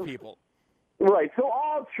lot of people. Right. So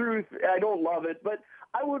all truth, I don't love it, but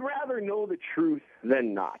I would rather know the truth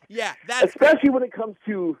than not. Yeah, that's especially when it comes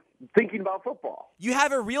to thinking about football. You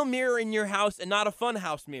have a real mirror in your house and not a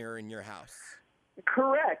funhouse mirror in your house.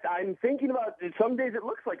 Correct. I'm thinking about some days it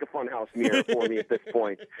looks like a funhouse mirror for me at this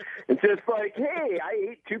point. It's just like, hey,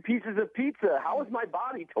 I ate 2 pieces of pizza. How is my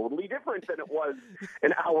body totally different than it was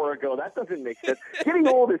an hour ago? That doesn't make sense. Getting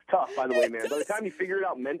old is tough, by the way, man. By the time you figure it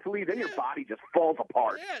out mentally, then your body just falls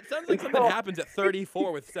apart. Yeah, it sounds like something happens at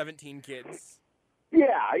 34 with 17 kids.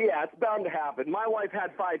 Yeah, it's bound to happen. My wife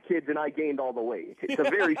had 5 kids, and I gained all the weight. It's a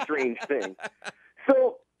very strange thing.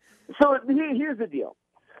 So here's the deal.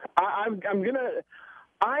 I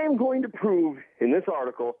am going to prove in this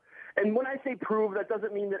article, and when I say prove, that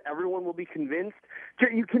doesn't mean that everyone will be convinced.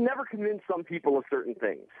 You can never convince some people of certain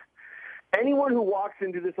things. Anyone who walks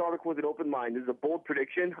into this article with an open mind, this is a bold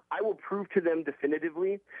prediction, I will prove to them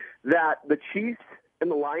definitively that the Chiefs and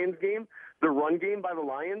the Lions game, the run game by the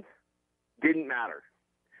Lions, didn't matter.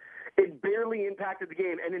 It barely impacted the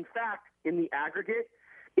game, and in fact, in the aggregate,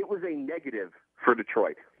 it was a negative for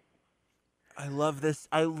Detroit. I love this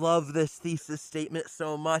thesis statement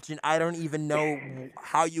so much, and I don't even know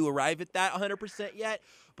how you arrive at that 100% yet,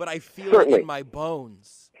 but I feel it in my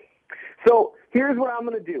bones. So here's what I'm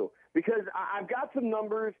going to do, because I've got some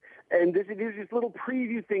numbers, and these are just little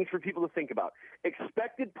preview things for people to think about.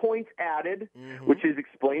 Expected points added, which is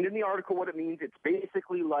explained in the article what it means. It's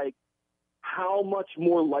basically like how much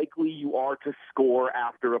more likely you are to score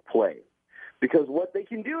after a play. Because what they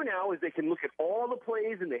can do now is they can look at all the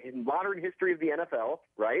plays in the modern history of the NFL,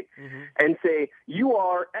 right, and say you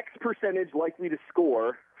are X percentage likely to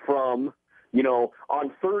score from,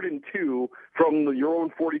 on 3rd and 2 from your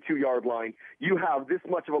own 42-yard line. You have this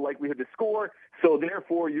much of a likelihood to score, so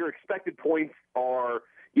therefore your expected points are,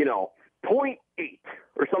 0.8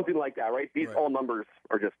 or something like that, right? These all numbers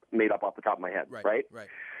are just made up off the top of my head, right? Right.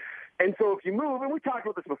 And so if you move, and we talked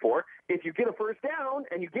about this before, if you get a first down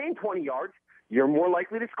and you gain 20 yards, you're more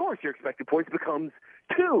likely to score. So your expected points becomes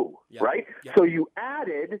 2, right? Yep. So you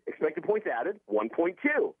expected points added, 1.2,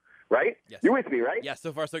 right? Yes. You're with me, right? Yeah,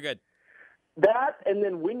 so far so good. That and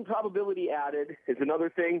then win probability added is another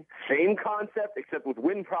thing. Same concept, except with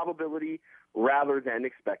win probability rather than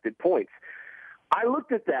expected points. I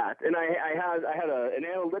looked at that, and I had an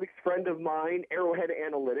analytics friend of mine, Arrowhead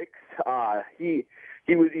Analytics.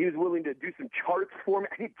 He was willing to do some charts for me.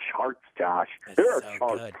 I need charts, Josh. That's There are so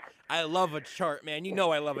charts. good. I love a chart, man. You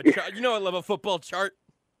know I love a chart. You know I love a football chart.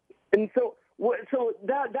 And so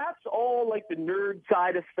that's all like the nerd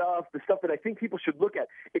side of stuff, the stuff that I think people should look at.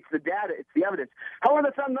 It's the data, it's the evidence. However,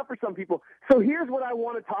 that's not enough for some people. So here's what I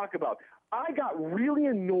want to talk about. I got really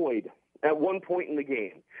annoyed at one point in the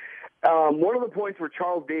game. One of the points where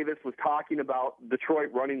Charles Davis was talking about Detroit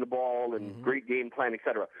running the ball and great game plan, et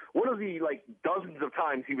cetera. One of the dozens of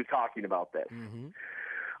times he was talking about this.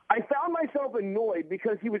 I found myself annoyed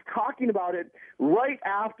because he was talking about it right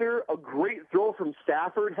after a great throw from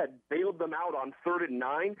Stafford had bailed them out on 3rd and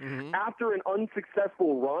 9, after an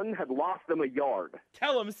unsuccessful run had lost them a yard.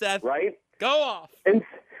 Tell him, Seth. Right? Go off. And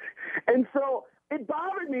so it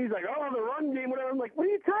bothered me. He's like, oh, the run game, whatever. I'm like, what are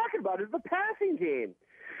you talking about? It's the passing game.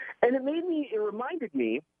 And it reminded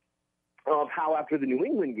me of how after the New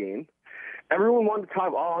England game, everyone wanted to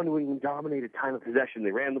talk, New England dominated time of possession.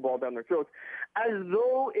 They ran the ball down their throats, as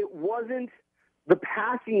though it wasn't the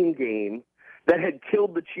passing game that had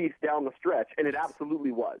killed the Chiefs down the stretch, and it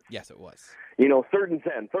absolutely was. Yes, it was. 3rd and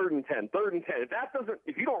 10, 3rd and 10, 3rd and 10.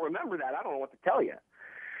 If you don't remember that, I don't know what to tell you.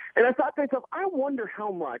 And I thought to myself, I wonder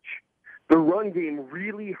how much the run game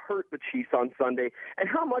really hurt the Chiefs on Sunday, and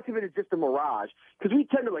how much of it is just a mirage. Because we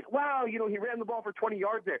tend to he ran the ball for 20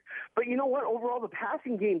 yards there. But you know what? Overall, the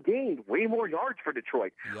passing game gained way more yards for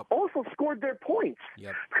Detroit. Yep. Also scored their points.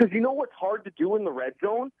 Yep. Because you know what's hard to do in the red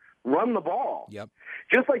zone? Run the ball. Yep.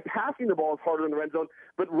 Just like passing the ball is harder in the red zone,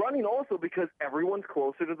 but running also because everyone's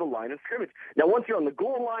closer to the line of scrimmage. Now, once you're on the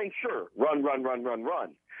goal line, sure, run.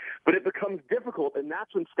 But it becomes difficult, and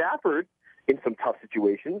that's when Stafford, in some tough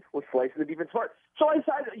situations, was slicing the defense apart. So I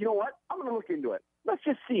decided, you know what? I'm going to look into it. Let's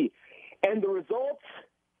just see. And the results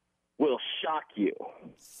will shock you.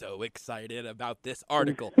 So excited about this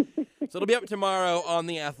article. So it'll be up tomorrow on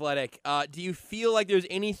The Athletic. Do you feel like there's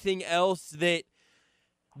anything else that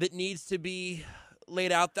needs to be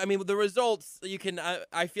laid out? I mean, the results,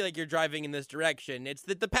 I feel like you're driving in this direction. It's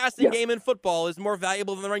that the passing game in football is more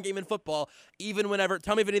valuable than the run game in football, even whenever,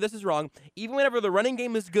 tell me if any of this is wrong, even whenever the running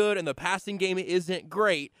game is good and the passing game isn't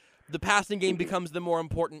great, the passing game becomes the more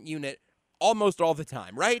important unit almost all the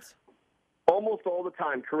time, right? Almost all the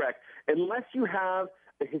time, correct. Unless you have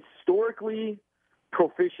a historically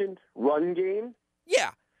proficient run game.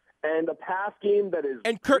 Yeah. And a pass game that is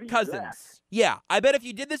and Kirk Cousins. Direct. Yeah, I bet if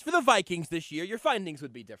you did this for the Vikings this year, your findings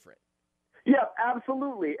would be different. Yeah,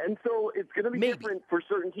 absolutely. And so it's going to be different for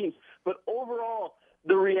certain teams. But overall,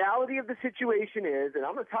 the reality of the situation is, and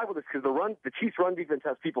I'm going to talk about this because the Chiefs' run defense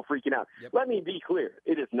has people freaking out. Yep. Let me be clear.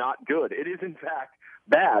 It is not good. It is, in fact,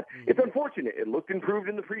 bad. It's unfortunate. It looked improved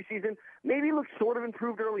in the preseason. Maybe it looked sort of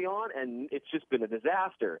improved early on, and it's just been a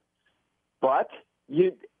disaster. But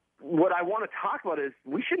what I want to talk about is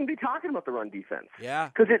we shouldn't be talking about the run defense. Yeah.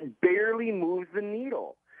 Because it barely moves the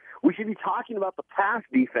needle. We should be talking about the pass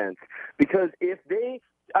defense because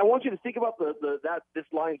I want you to think about this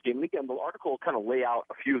Lions game. And again, the article will kind of lay out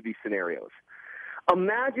a few of these scenarios.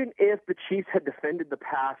 Imagine if the Chiefs had defended the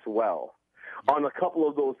pass well on a couple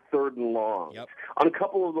of those 3rd and longs, on a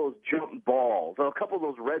couple of those jump balls, on a couple of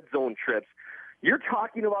those red zone trips. You're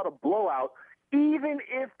talking about a blowout, even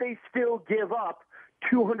if they still give up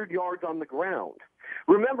 200 yards on the ground.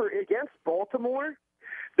 Remember, against Baltimore,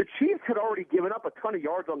 the Chiefs had already given up a ton of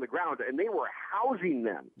yards on the ground, and they were housing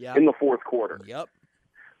them in the fourth quarter. Yep.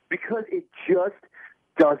 Because it just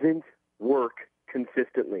doesn't work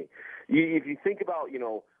consistently. If you think about,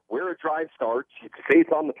 where a drive starts, say it's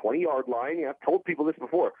on the 20-yard line. I've told people this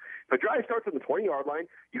before. If a drive starts on the 20-yard line,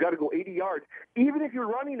 you got to go 80 yards. Even if you're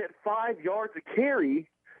running at 5 yards a carry,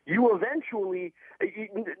 you eventually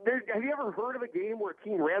have you ever heard of a game where a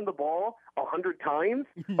team ran the ball 100 times?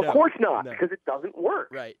 No, of course not, because it doesn't work.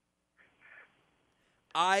 Right.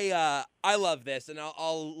 I love this, and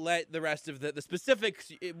I'll let the rest of the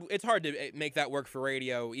specifics. It's hard to make that work for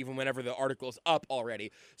radio, even whenever the article's up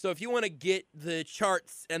already. So if you want to get the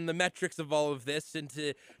charts and the metrics of all of this, and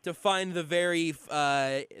to find the very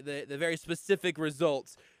specific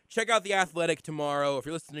results, check out The Athletic tomorrow. If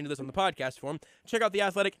you're listening to this on the podcast form, check out The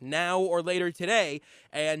Athletic now or later today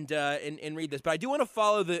and read this. But I do want to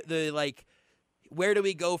follow the where do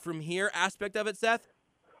we go from here aspect of it, Seth.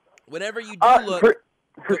 Whenever you do look.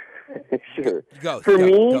 Sure.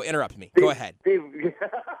 Go interrupt me. Go ahead.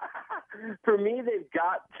 For me, they've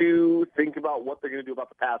got to think about what they're going to do about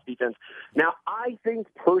the pass defense. Now, I think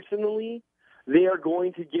personally they are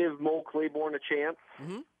going to give Mo Claiborne a chance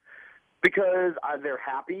because they're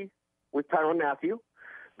happy with Tyrann Mathieu.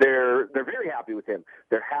 They're very happy with him.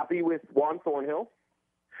 They're happy with Juan Thornhill.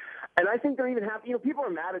 And I think they're even happy. You know, people are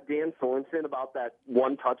mad at Dan Sorensen about that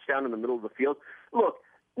one touchdown in the middle of the field. Look,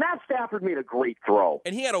 Matt Stafford made a great throw.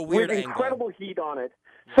 And he had a weird with angle. incredible heat on it.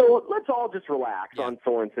 So let's all just relax Yeah. on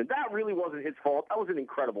Sorensen. That really wasn't his fault. That was an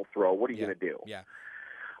incredible throw. What are you going to do? Yeah.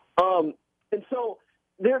 And so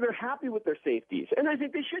they're happy with their safeties. And I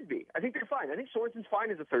think they should be. I think they're fine. I think Sorensen's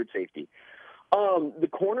fine as a third safety. The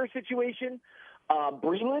corner situation,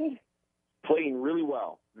 Breland playing really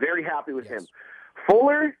well. Very happy with him.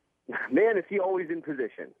 Fuller, man, is he always in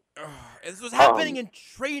position. This was happening in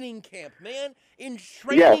training camp, man. In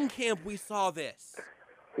training camp, we saw this.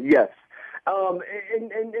 Yes.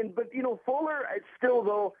 But you know, Fuller still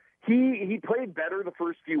though he played better the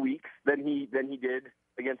first few weeks than he did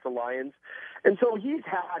against the Lions, and so he's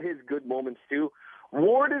had his good moments too.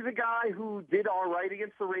 Ward is a guy who did all right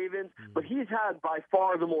against the Ravens, but he's had by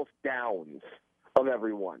far the most downs of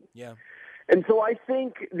everyone. Yeah. And so I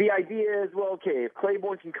think the idea is, well, okay, if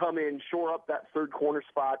Claiborne can come in, shore up that third corner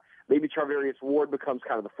spot, maybe Charvarius Ward becomes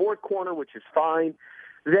kind of the fourth corner, which is fine.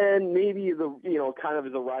 Then maybe kind of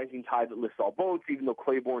is a rising tide that lifts all boats, even though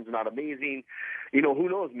Claiborne's not amazing. You know, who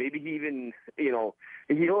knows? Maybe he even, he'll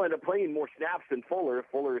end up playing more snaps than Fuller if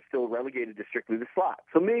Fuller is still relegated to strictly the slot.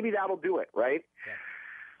 So maybe that'll do it, right? Yeah.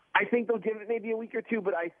 I think they'll give it maybe a week or two,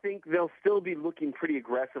 but I think they'll still be looking pretty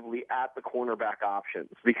aggressively at the cornerback options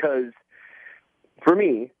because, for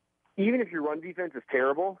me, even if your run defense is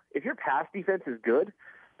terrible, if your pass defense is good,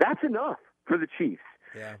 that's enough for the Chiefs.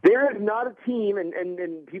 Yeah. There is not a team,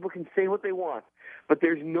 and people can say what they want, but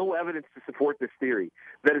there's no evidence to support this theory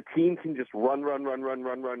that a team can just run,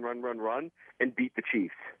 and beat the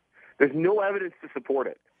Chiefs. There's no evidence to support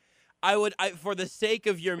it. I for the sake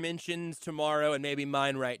of your mentions tomorrow and maybe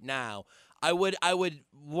mine right now, I would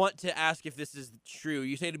want to ask if this is true.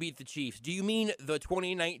 You say to beat the Chiefs. Do you mean the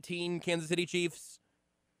 2019 Kansas City Chiefs?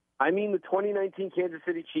 I mean the 2019 Kansas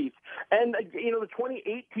City Chiefs. And, the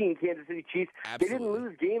 2018 Kansas City Chiefs, Absolutely. They didn't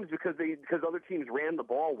lose games because other teams ran the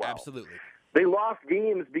ball well. Absolutely. They lost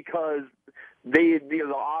games because the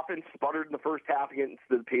offense sputtered in the first half against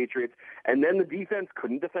the Patriots, and then the defense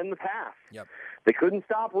couldn't defend the pass. Yep. They couldn't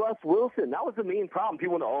stop Russ Wilson. That was the main problem.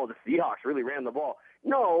 People know, the Seahawks really ran the ball.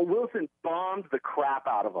 No, Wilson bombed the crap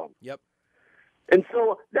out of them. Yep. And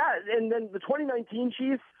so and then the 2019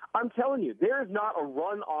 Chiefs, I'm telling you, there is not a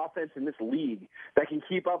run offense in this league that can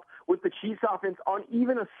keep up with the Chiefs offense on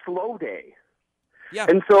even a slow day. Yeah.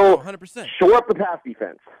 And so 100%. Shore up the pass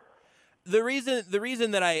defense. The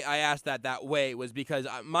reason that I asked that way was because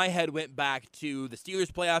my head went back to the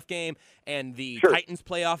Steelers playoff game and the Titans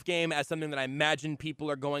playoff game as something that I imagine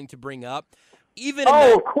people are going to bring up.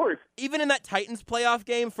 Of course. Even in that Titans playoff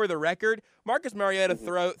game, for the record, Marcus Mariota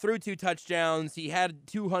threw 2 touchdowns. He had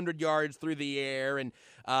 200 yards through the air, and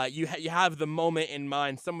you have the moment in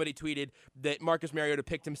mind. Somebody tweeted that Marcus Mariota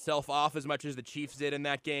picked himself off as much as the Chiefs did in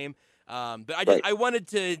that game. But I wanted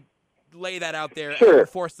to lay that out there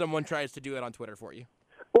before someone tries to do it on Twitter for you.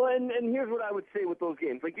 Well, and here's what I would say with those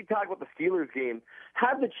games. Like you talk about the Steelers game,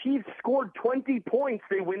 had the Chiefs scored 20 points,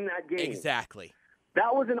 they win that game. Exactly.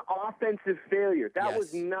 That was an offensive failure. That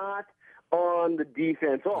was not on the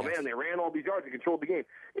defense. Oh, man, they ran all these yards and controlled the game.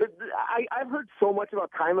 I've heard so much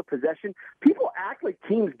about time of possession. People act like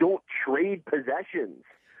teams don't trade possessions.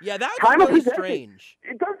 Yeah, that's time really strange.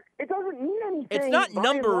 It doesn't mean anything. It's not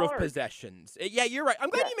number of possessions. Yeah, you're right. I'm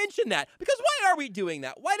glad you mentioned that, because why are we doing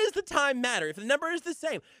that? Why does the time matter if the number is the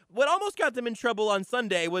same? What almost got them in trouble on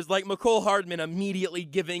Sunday was like McCole Hardman immediately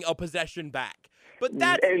giving a possession back. But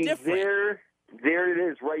that's different. There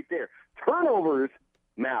it is right there. Turnovers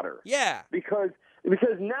matter. Yeah. Because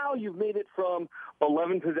now you've made it from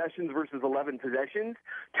 11 possessions versus 11 possessions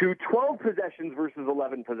to 12 possessions versus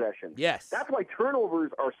 11 possessions. Yes. That's why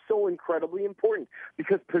turnovers are so incredibly important,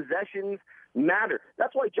 because possessions matter.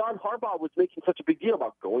 That's why John Harbaugh was making such a big deal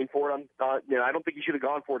about going for it. I don't think he should have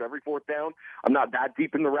gone for it every fourth down. I'm not that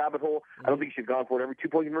deep in the rabbit hole. I don't think he should have gone for it every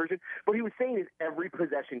 2-point conversion. But he was saying is every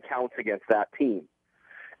possession counts against that team.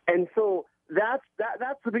 And so that's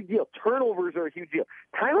the big deal. Turnovers are a huge deal.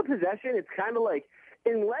 Time of possession, it's kind of like,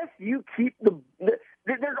 unless you keep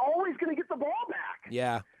they're always going to get the ball back.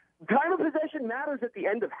 Yeah. Time of possession matters at the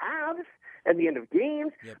end of halves and the end of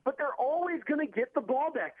games, but they're always going to get the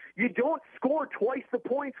ball back. You don't score twice the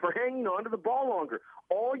points for hanging on to the ball longer.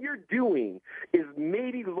 All you're doing is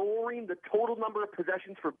maybe lowering the total number of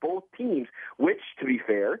possessions for both teams, which, to be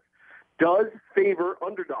fair, does favor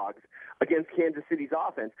underdogs against Kansas City's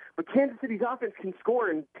offense, but Kansas City's offense can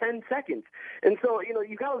score in 10 seconds. And so,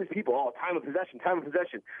 you've got all these people, time of possession.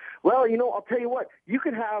 Well, I'll tell you what, you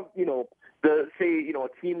could have, a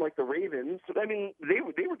team like the Ravens. I mean, they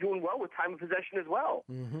were doing well with time of possession as well.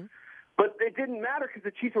 Mm-hmm. But it didn't matter because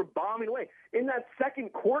the Chiefs were bombing away. In that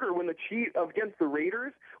second quarter when the Chiefs against the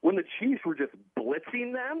Raiders, when the Chiefs were just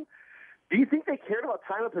blitzing them, do you think they cared about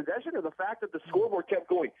time of possession or the fact that the scoreboard kept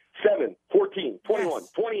going 7, 14, 21,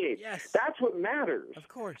 28? Yes. That's what matters. Of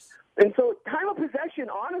course. And so time of possession,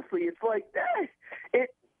 honestly, it's like,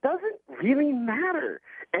 it doesn't really matter.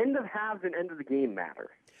 End of halves and end of the game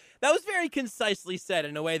matter. That was very concisely said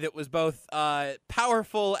in a way that was both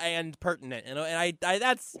powerful and pertinent. And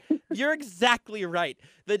that's you're exactly right.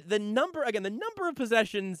 The number of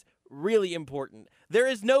possessions really important. There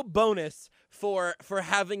is no bonus for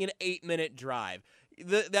having an 8-minute drive.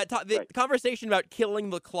 The conversation about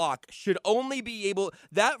killing the clock should only be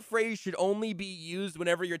that phrase should only be used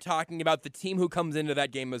whenever you're talking about the team who comes into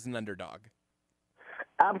that game as an underdog.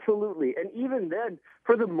 Absolutely. And even then,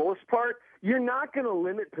 for the most part, you're not going to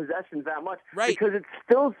limit possessions that much, right? Because it's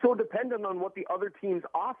still so dependent on what the other team's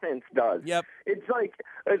offense does. Yep. It's like,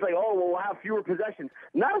 we'll have fewer possessions.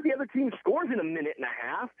 Not if the other team scores in a minute and a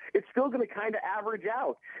half. It's still going to kind of average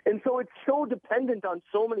out. And so it's so dependent on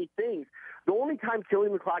so many things. The only time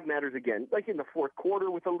killing the clock matters, again, like in the fourth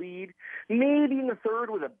quarter with a lead, maybe in the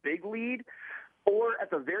third with a big lead, or at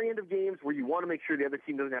the very end of games where you want to make sure the other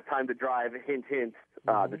team doesn't have time to drive. Hint, hint,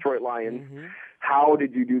 Detroit Lions. Mm-hmm. How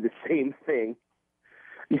did you do the same thing,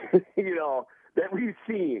 that we've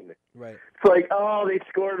seen? Right. It's like, they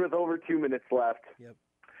scored with over 2 minutes left. Yep.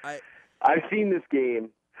 I've seen this game.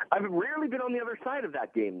 I've rarely been on the other side of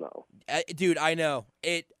that game, though. Dude, I know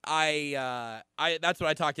it. That's what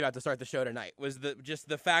I talked about to start the show tonight. Was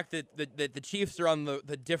the fact that the Chiefs are on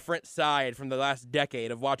the different side from the last decade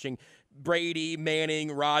of watching Brady,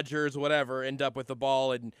 Manning, Rodgers, whatever, end up with the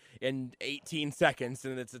ball in 18 seconds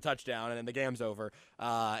and it's a touchdown and then the game's over.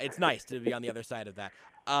 It's nice to be on the other side of that.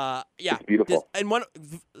 Yeah, it's beautiful. And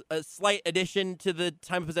a slight addition to the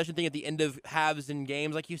time of possession thing at the end of halves and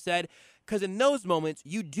games, like you said, because in those moments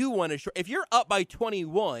you do want to. If you're up by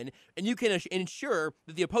 21 and you can ensure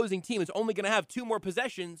that the opposing team is only going to have 2 more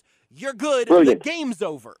possessions, you're good. Brilliant. The game's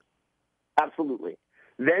over. Absolutely.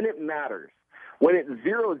 Then it matters. When it's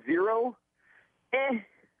 0-0, if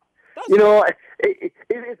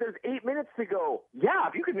there's 8 minutes to go,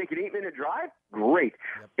 if you can make an 8-minute drive, great.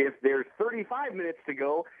 Yep. If there's 35 minutes to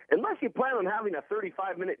go, unless you plan on having a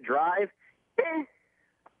 35-minute drive,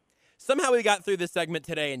 Somehow we got through this segment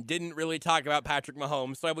today and didn't really talk about Patrick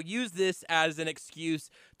Mahomes, so I will use this as an excuse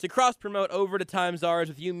to cross-promote over to Times Ours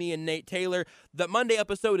with you, me, and Nate Taylor. The Monday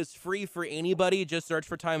episode is free for anybody. Just search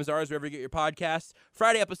for Times Ours wherever you get your podcasts.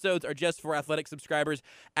 Friday episodes are just for Athletic subscribers,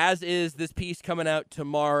 as is this piece coming out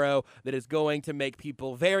tomorrow that is going to make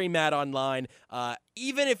people very mad online.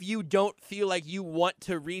 Even if you don't feel like you want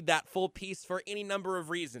to read that full piece for any number of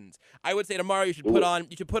reasons, I would say tomorrow you should put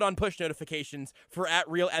on push notifications for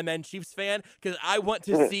 @RealMN Chiefs fan, because I want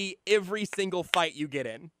to see every single fight you get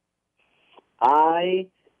in. I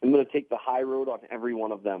am going to take the high road on every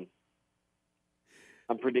one of them.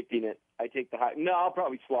 I'm predicting it. I take the high. No, I'll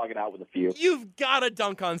probably slog it out with a few. You've got to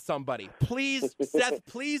dunk on somebody. Please, Seth,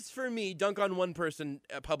 please for me, dunk on one person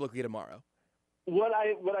publicly tomorrow. What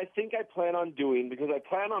I think I plan on doing, because I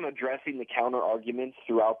plan on addressing the counter arguments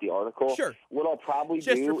throughout the article. Sure. What I'll probably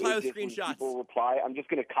just do reply is with when screenshots. people reply, I'm just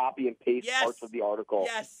going to copy and paste parts of the article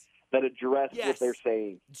that address what they're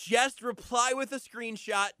saying. Just reply with a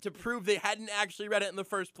screenshot to prove they hadn't actually read it in the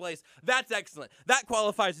first place. That's excellent. That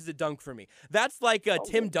qualifies as a dunk for me. That's like a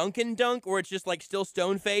Tim Duncan dunk, where it's just like still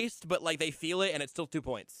stone-faced, but like they feel it and it's still 2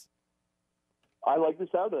 points. I like the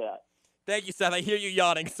sound of that. Thank you, Seth. I hear you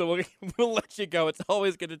yawning, so we'll let you go. It's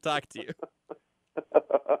always good to talk to you.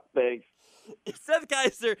 Thanks. Seth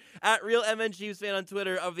Keysor @RealMN Chiefs fan on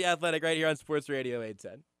Twitter of The Athletic, right here on Sports Radio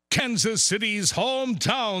 810. Kansas City's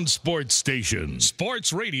hometown sports station,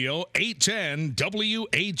 Sports Radio 810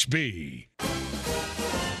 WHB.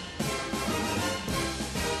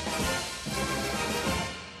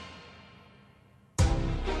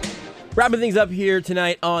 Wrapping things up here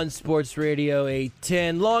tonight on Sports Radio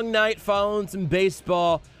 810. Long night following some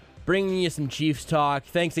baseball, bringing you some Chiefs talk.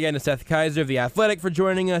 Thanks again to Seth Keysor of The Athletic for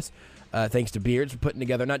joining us. Thanks to Beards for putting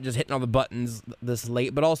together, not just hitting all the buttons this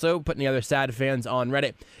late, but also putting together Sad Fans on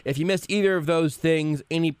Reddit. If you missed either of those things,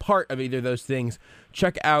 any part of either of those things,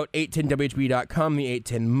 check out 810WHB.com, the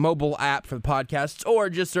 810 mobile app for the podcasts, or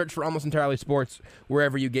just search for Almost Entirely Sports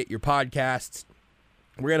wherever you get your podcasts.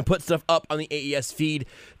 We're going to put stuff up on the AES feed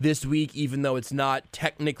this week, even though it's not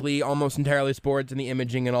technically almost entirely sports and the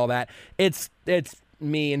imaging and all that. It's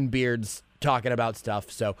me and Beards talking about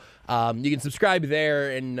stuff. So you can subscribe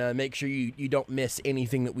there and make sure you don't miss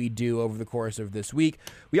anything that we do over the course of this week.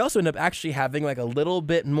 We also end up actually having like a little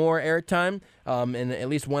bit more airtime and at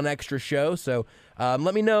least one extra show. So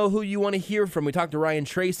let me know who you want to hear from. We talked to Ryan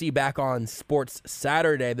Tracy back on Sports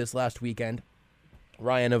Saturday this last weekend.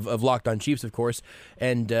 Ryan of Locked On Chiefs, of course,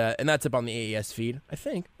 and that's up on the AES feed. I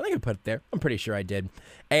think I put it there. I'm pretty sure I did.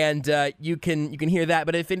 And you can hear that.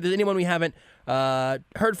 But if there's anyone we haven't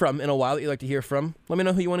heard from in a while that you'd like to hear from, let me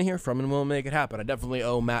know who you want to hear from, and we'll make it happen. I definitely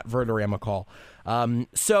owe Matt Verderam a call.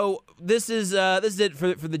 So this is it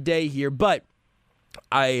for the day here. But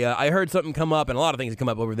I heard something come up, and a lot of things come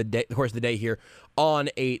up over the course of the day here on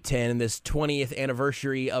 810, and this 20th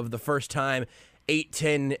anniversary of the first time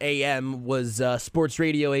 8:10 a.m. was Sports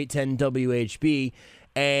Radio 810 WHB,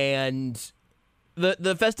 and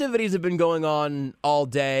the festivities have been going on all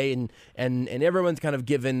day, and everyone's kind of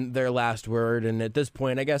given their last word. And at this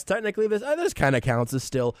point, I guess technically this kind of counts as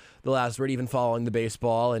still the last word, even following the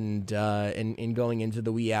baseball and going into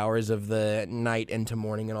the wee hours of the night into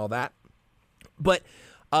morning and all that. But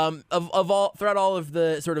throughout all of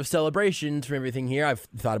the sort of celebrations from everything here, I've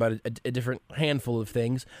thought about a different handful of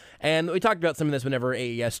things, and we talked about some of this whenever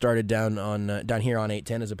AES started down here on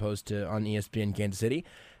 810 as opposed to on ESPN Kansas City.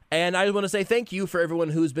 And I just want to say thank you for everyone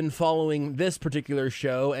who's been following this particular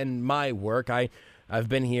show and my work. I've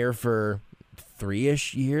been here for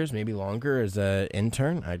 3-ish years, maybe longer, as an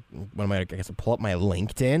intern. I guess I'll pull up my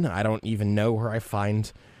LinkedIn. I don't even know where I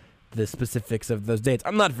find the specifics of those dates.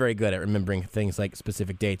 I'm not very good at remembering things like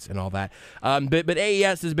specific dates and all that. But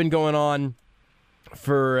AES has been going on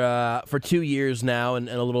for 2 years now, and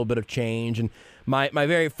a little bit of change. And my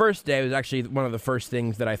very first day was actually one of the first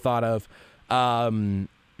things that I thought of.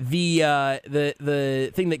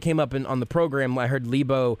 The thing that came up on the program, I heard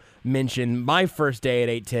Lebo mention my first day at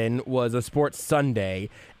 810 was a Sports Sunday,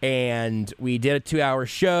 and we did a 2-hour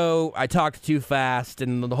show. I talked too fast,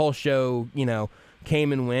 and the whole show,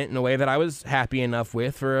 came and went in a way that I was happy enough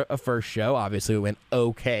with for a first show. Obviously, it went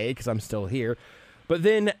okay because I'm still here. But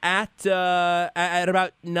then at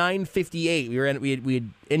about 9:58, we had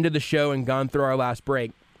ended the show and gone through our last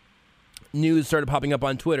break. News started popping up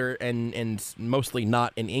on Twitter, and mostly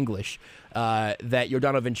not in English, that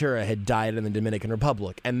Yordano Ventura had died in the Dominican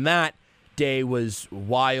Republic. And that day was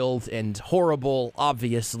wild and horrible,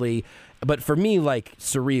 obviously, but for me, like,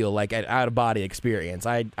 surreal, like an out-of-body experience.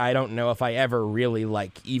 I don't know if I ever really,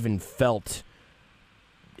 like, even felt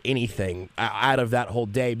anything out of that whole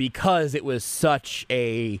day, because it was such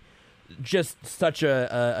a surreal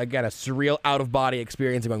out-of-body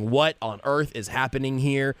experience of going, what on earth is happening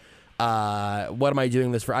here? What am I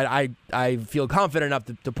doing this for? I feel confident enough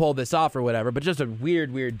to pull this off or whatever, but just a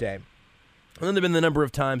weird day. And then there have been the number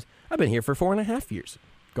of times I've been here for 4.5 years,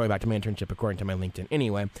 going back to my internship according to my LinkedIn.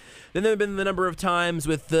 Anyway, then there have been the number of times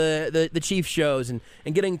with the Chiefs shows and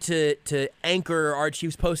getting to anchor our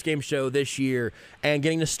Chiefs postgame show this year, and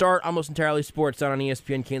getting to start Almost Entirely Sports down on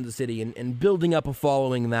ESPN Kansas City, and building up a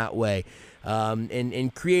following that way,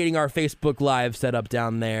 and creating our Facebook Live setup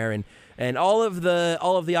down there, and all of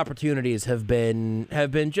the opportunities have been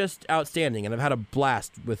just outstanding, and I've had a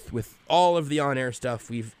blast with all of the on-air stuff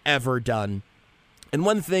we've ever done. And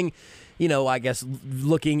one thing, I guess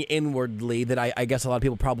looking inwardly, that I guess a lot of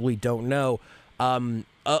people probably don't know, of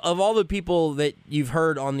all the people that you've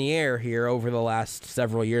heard on the air here over the last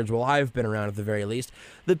several years, well, I've been around at the very least,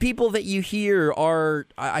 the people that you hear are,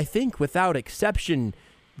 I think, without exception,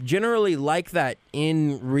 generally like that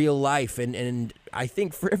in real life, and I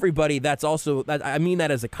think for everybody that's also, I mean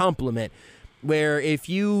that as a compliment, where if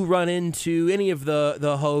you run into any of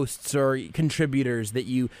the hosts or contributors that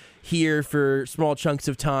you hear for small chunks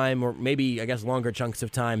of time, or maybe I guess longer chunks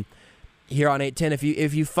of time here on 810,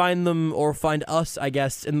 if you find them or find us, I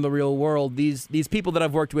guess, in the real world, these people that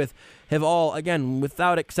I've worked with have all, again,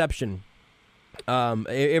 without exception,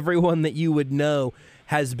 everyone that you would know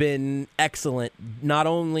has been excellent, not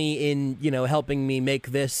only in, helping me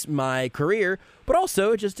make this my career, but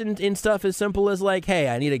also just in stuff as simple as like, hey,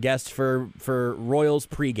 I need a guest for Royals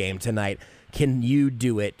pregame tonight. Can you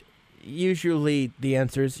do it? Usually the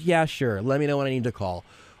answer is, yeah, sure. Let me know when I need to call.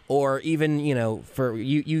 Or even, for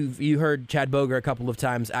you heard Chad Boger a couple of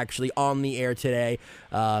times actually on the air today,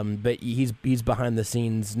 but he's behind the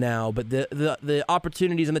scenes now. But the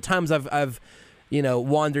opportunities and the times I've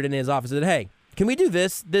wandered in his office and said, hey, can we do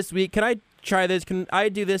this week? Can try this? Can I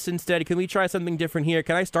do this instead? Can we try something different here?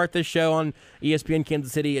 Can I start this show on ESPN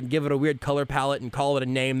Kansas City and give it a weird color palette and call it a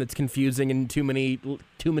name that's confusing and too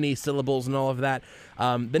many syllables and all of that?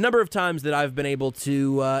 The number of times that I've been able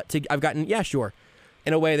to I've gotten, yeah, sure,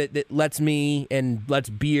 in a way that lets me and lets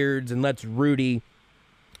Beards and lets Rudy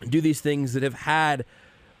do these things that have had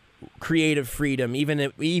creative freedom,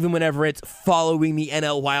 even whenever it's following the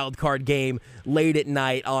NL wildcard game late at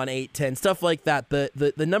night on 810, stuff like that.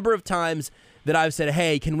 The number of times that I've said,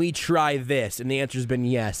 hey, can we try this? And the answer's been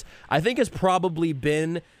yes. I think has probably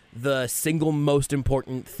been the single most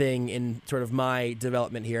important thing in sort of my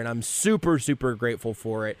development here, and I'm super, super grateful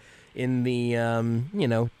for it. In the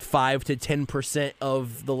 5 to 10%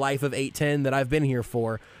 of the life of 810 that I've been here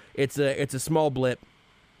for, it's a small blip.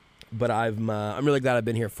 But I'm really glad I've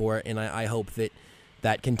been here for it, and I hope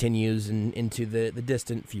that continues into the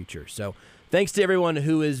distant future. So thanks to everyone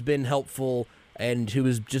who has been helpful and who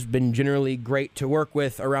has just been generally great to work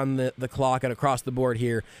with around the clock and across the board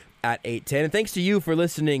here at 810. And thanks to you for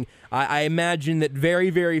listening. I imagine that very,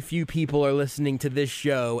 very few people are listening to this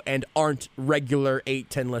show and aren't regular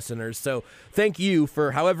 810 listeners. So thank you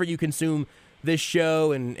for however you consume this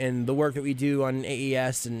show and the work that we do on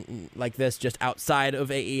AES and like this just outside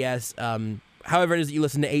of AES, however it is that you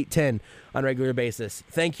listen to 810 on a regular basis.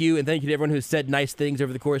 Thank you, and thank you to everyone who's said nice things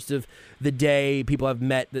over the course of the day. People I've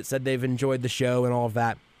met that said they've enjoyed the show and all of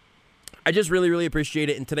that. I just really, really appreciate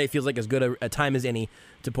it, and today feels like as good a time as any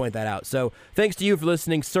to point that out. So thanks to you for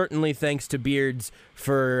listening. Certainly thanks to Beards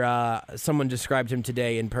for someone described him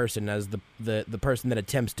today in person as the person that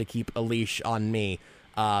attempts to keep a leash on me.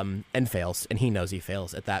 And fails, and he knows he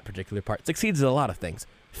fails at that particular part. Succeeds at a lot of things.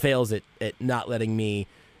 Fails at not letting me,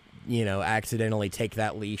 accidentally take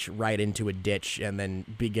that leash right into a ditch and then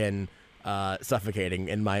begin suffocating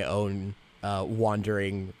in my own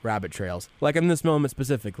wandering rabbit trails, like in this moment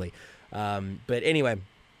specifically. But anyway,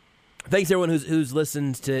 thanks to everyone who's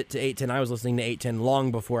listened to 810. I was listening to 810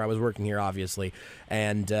 long before I was working here, obviously,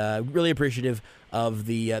 and really appreciative of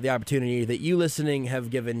the opportunity that you listening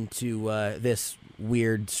have given to this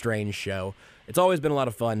weird, strange show. It's always been a lot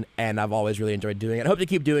of fun, and I've always really enjoyed doing it. I hope to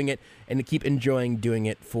keep doing it and to keep enjoying doing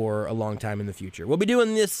it for a long time in the future. We'll be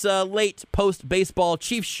doing this late post-baseball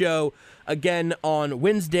Chiefs show again on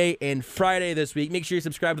Wednesday and Friday this week. Make sure you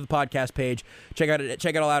subscribe to the podcast page. Check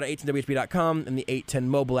it all out at 810WHB.com and the 810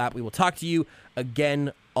 mobile app. We will talk to you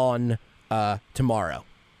again on tomorrow.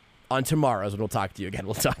 On tomorrow is when we'll talk to you again.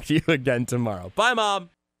 We'll talk to you again tomorrow. Bye,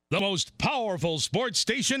 Mom. The most powerful sports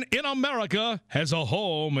station in America has a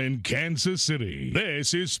home in Kansas City.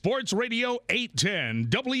 This is Sports Radio 810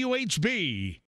 WHB.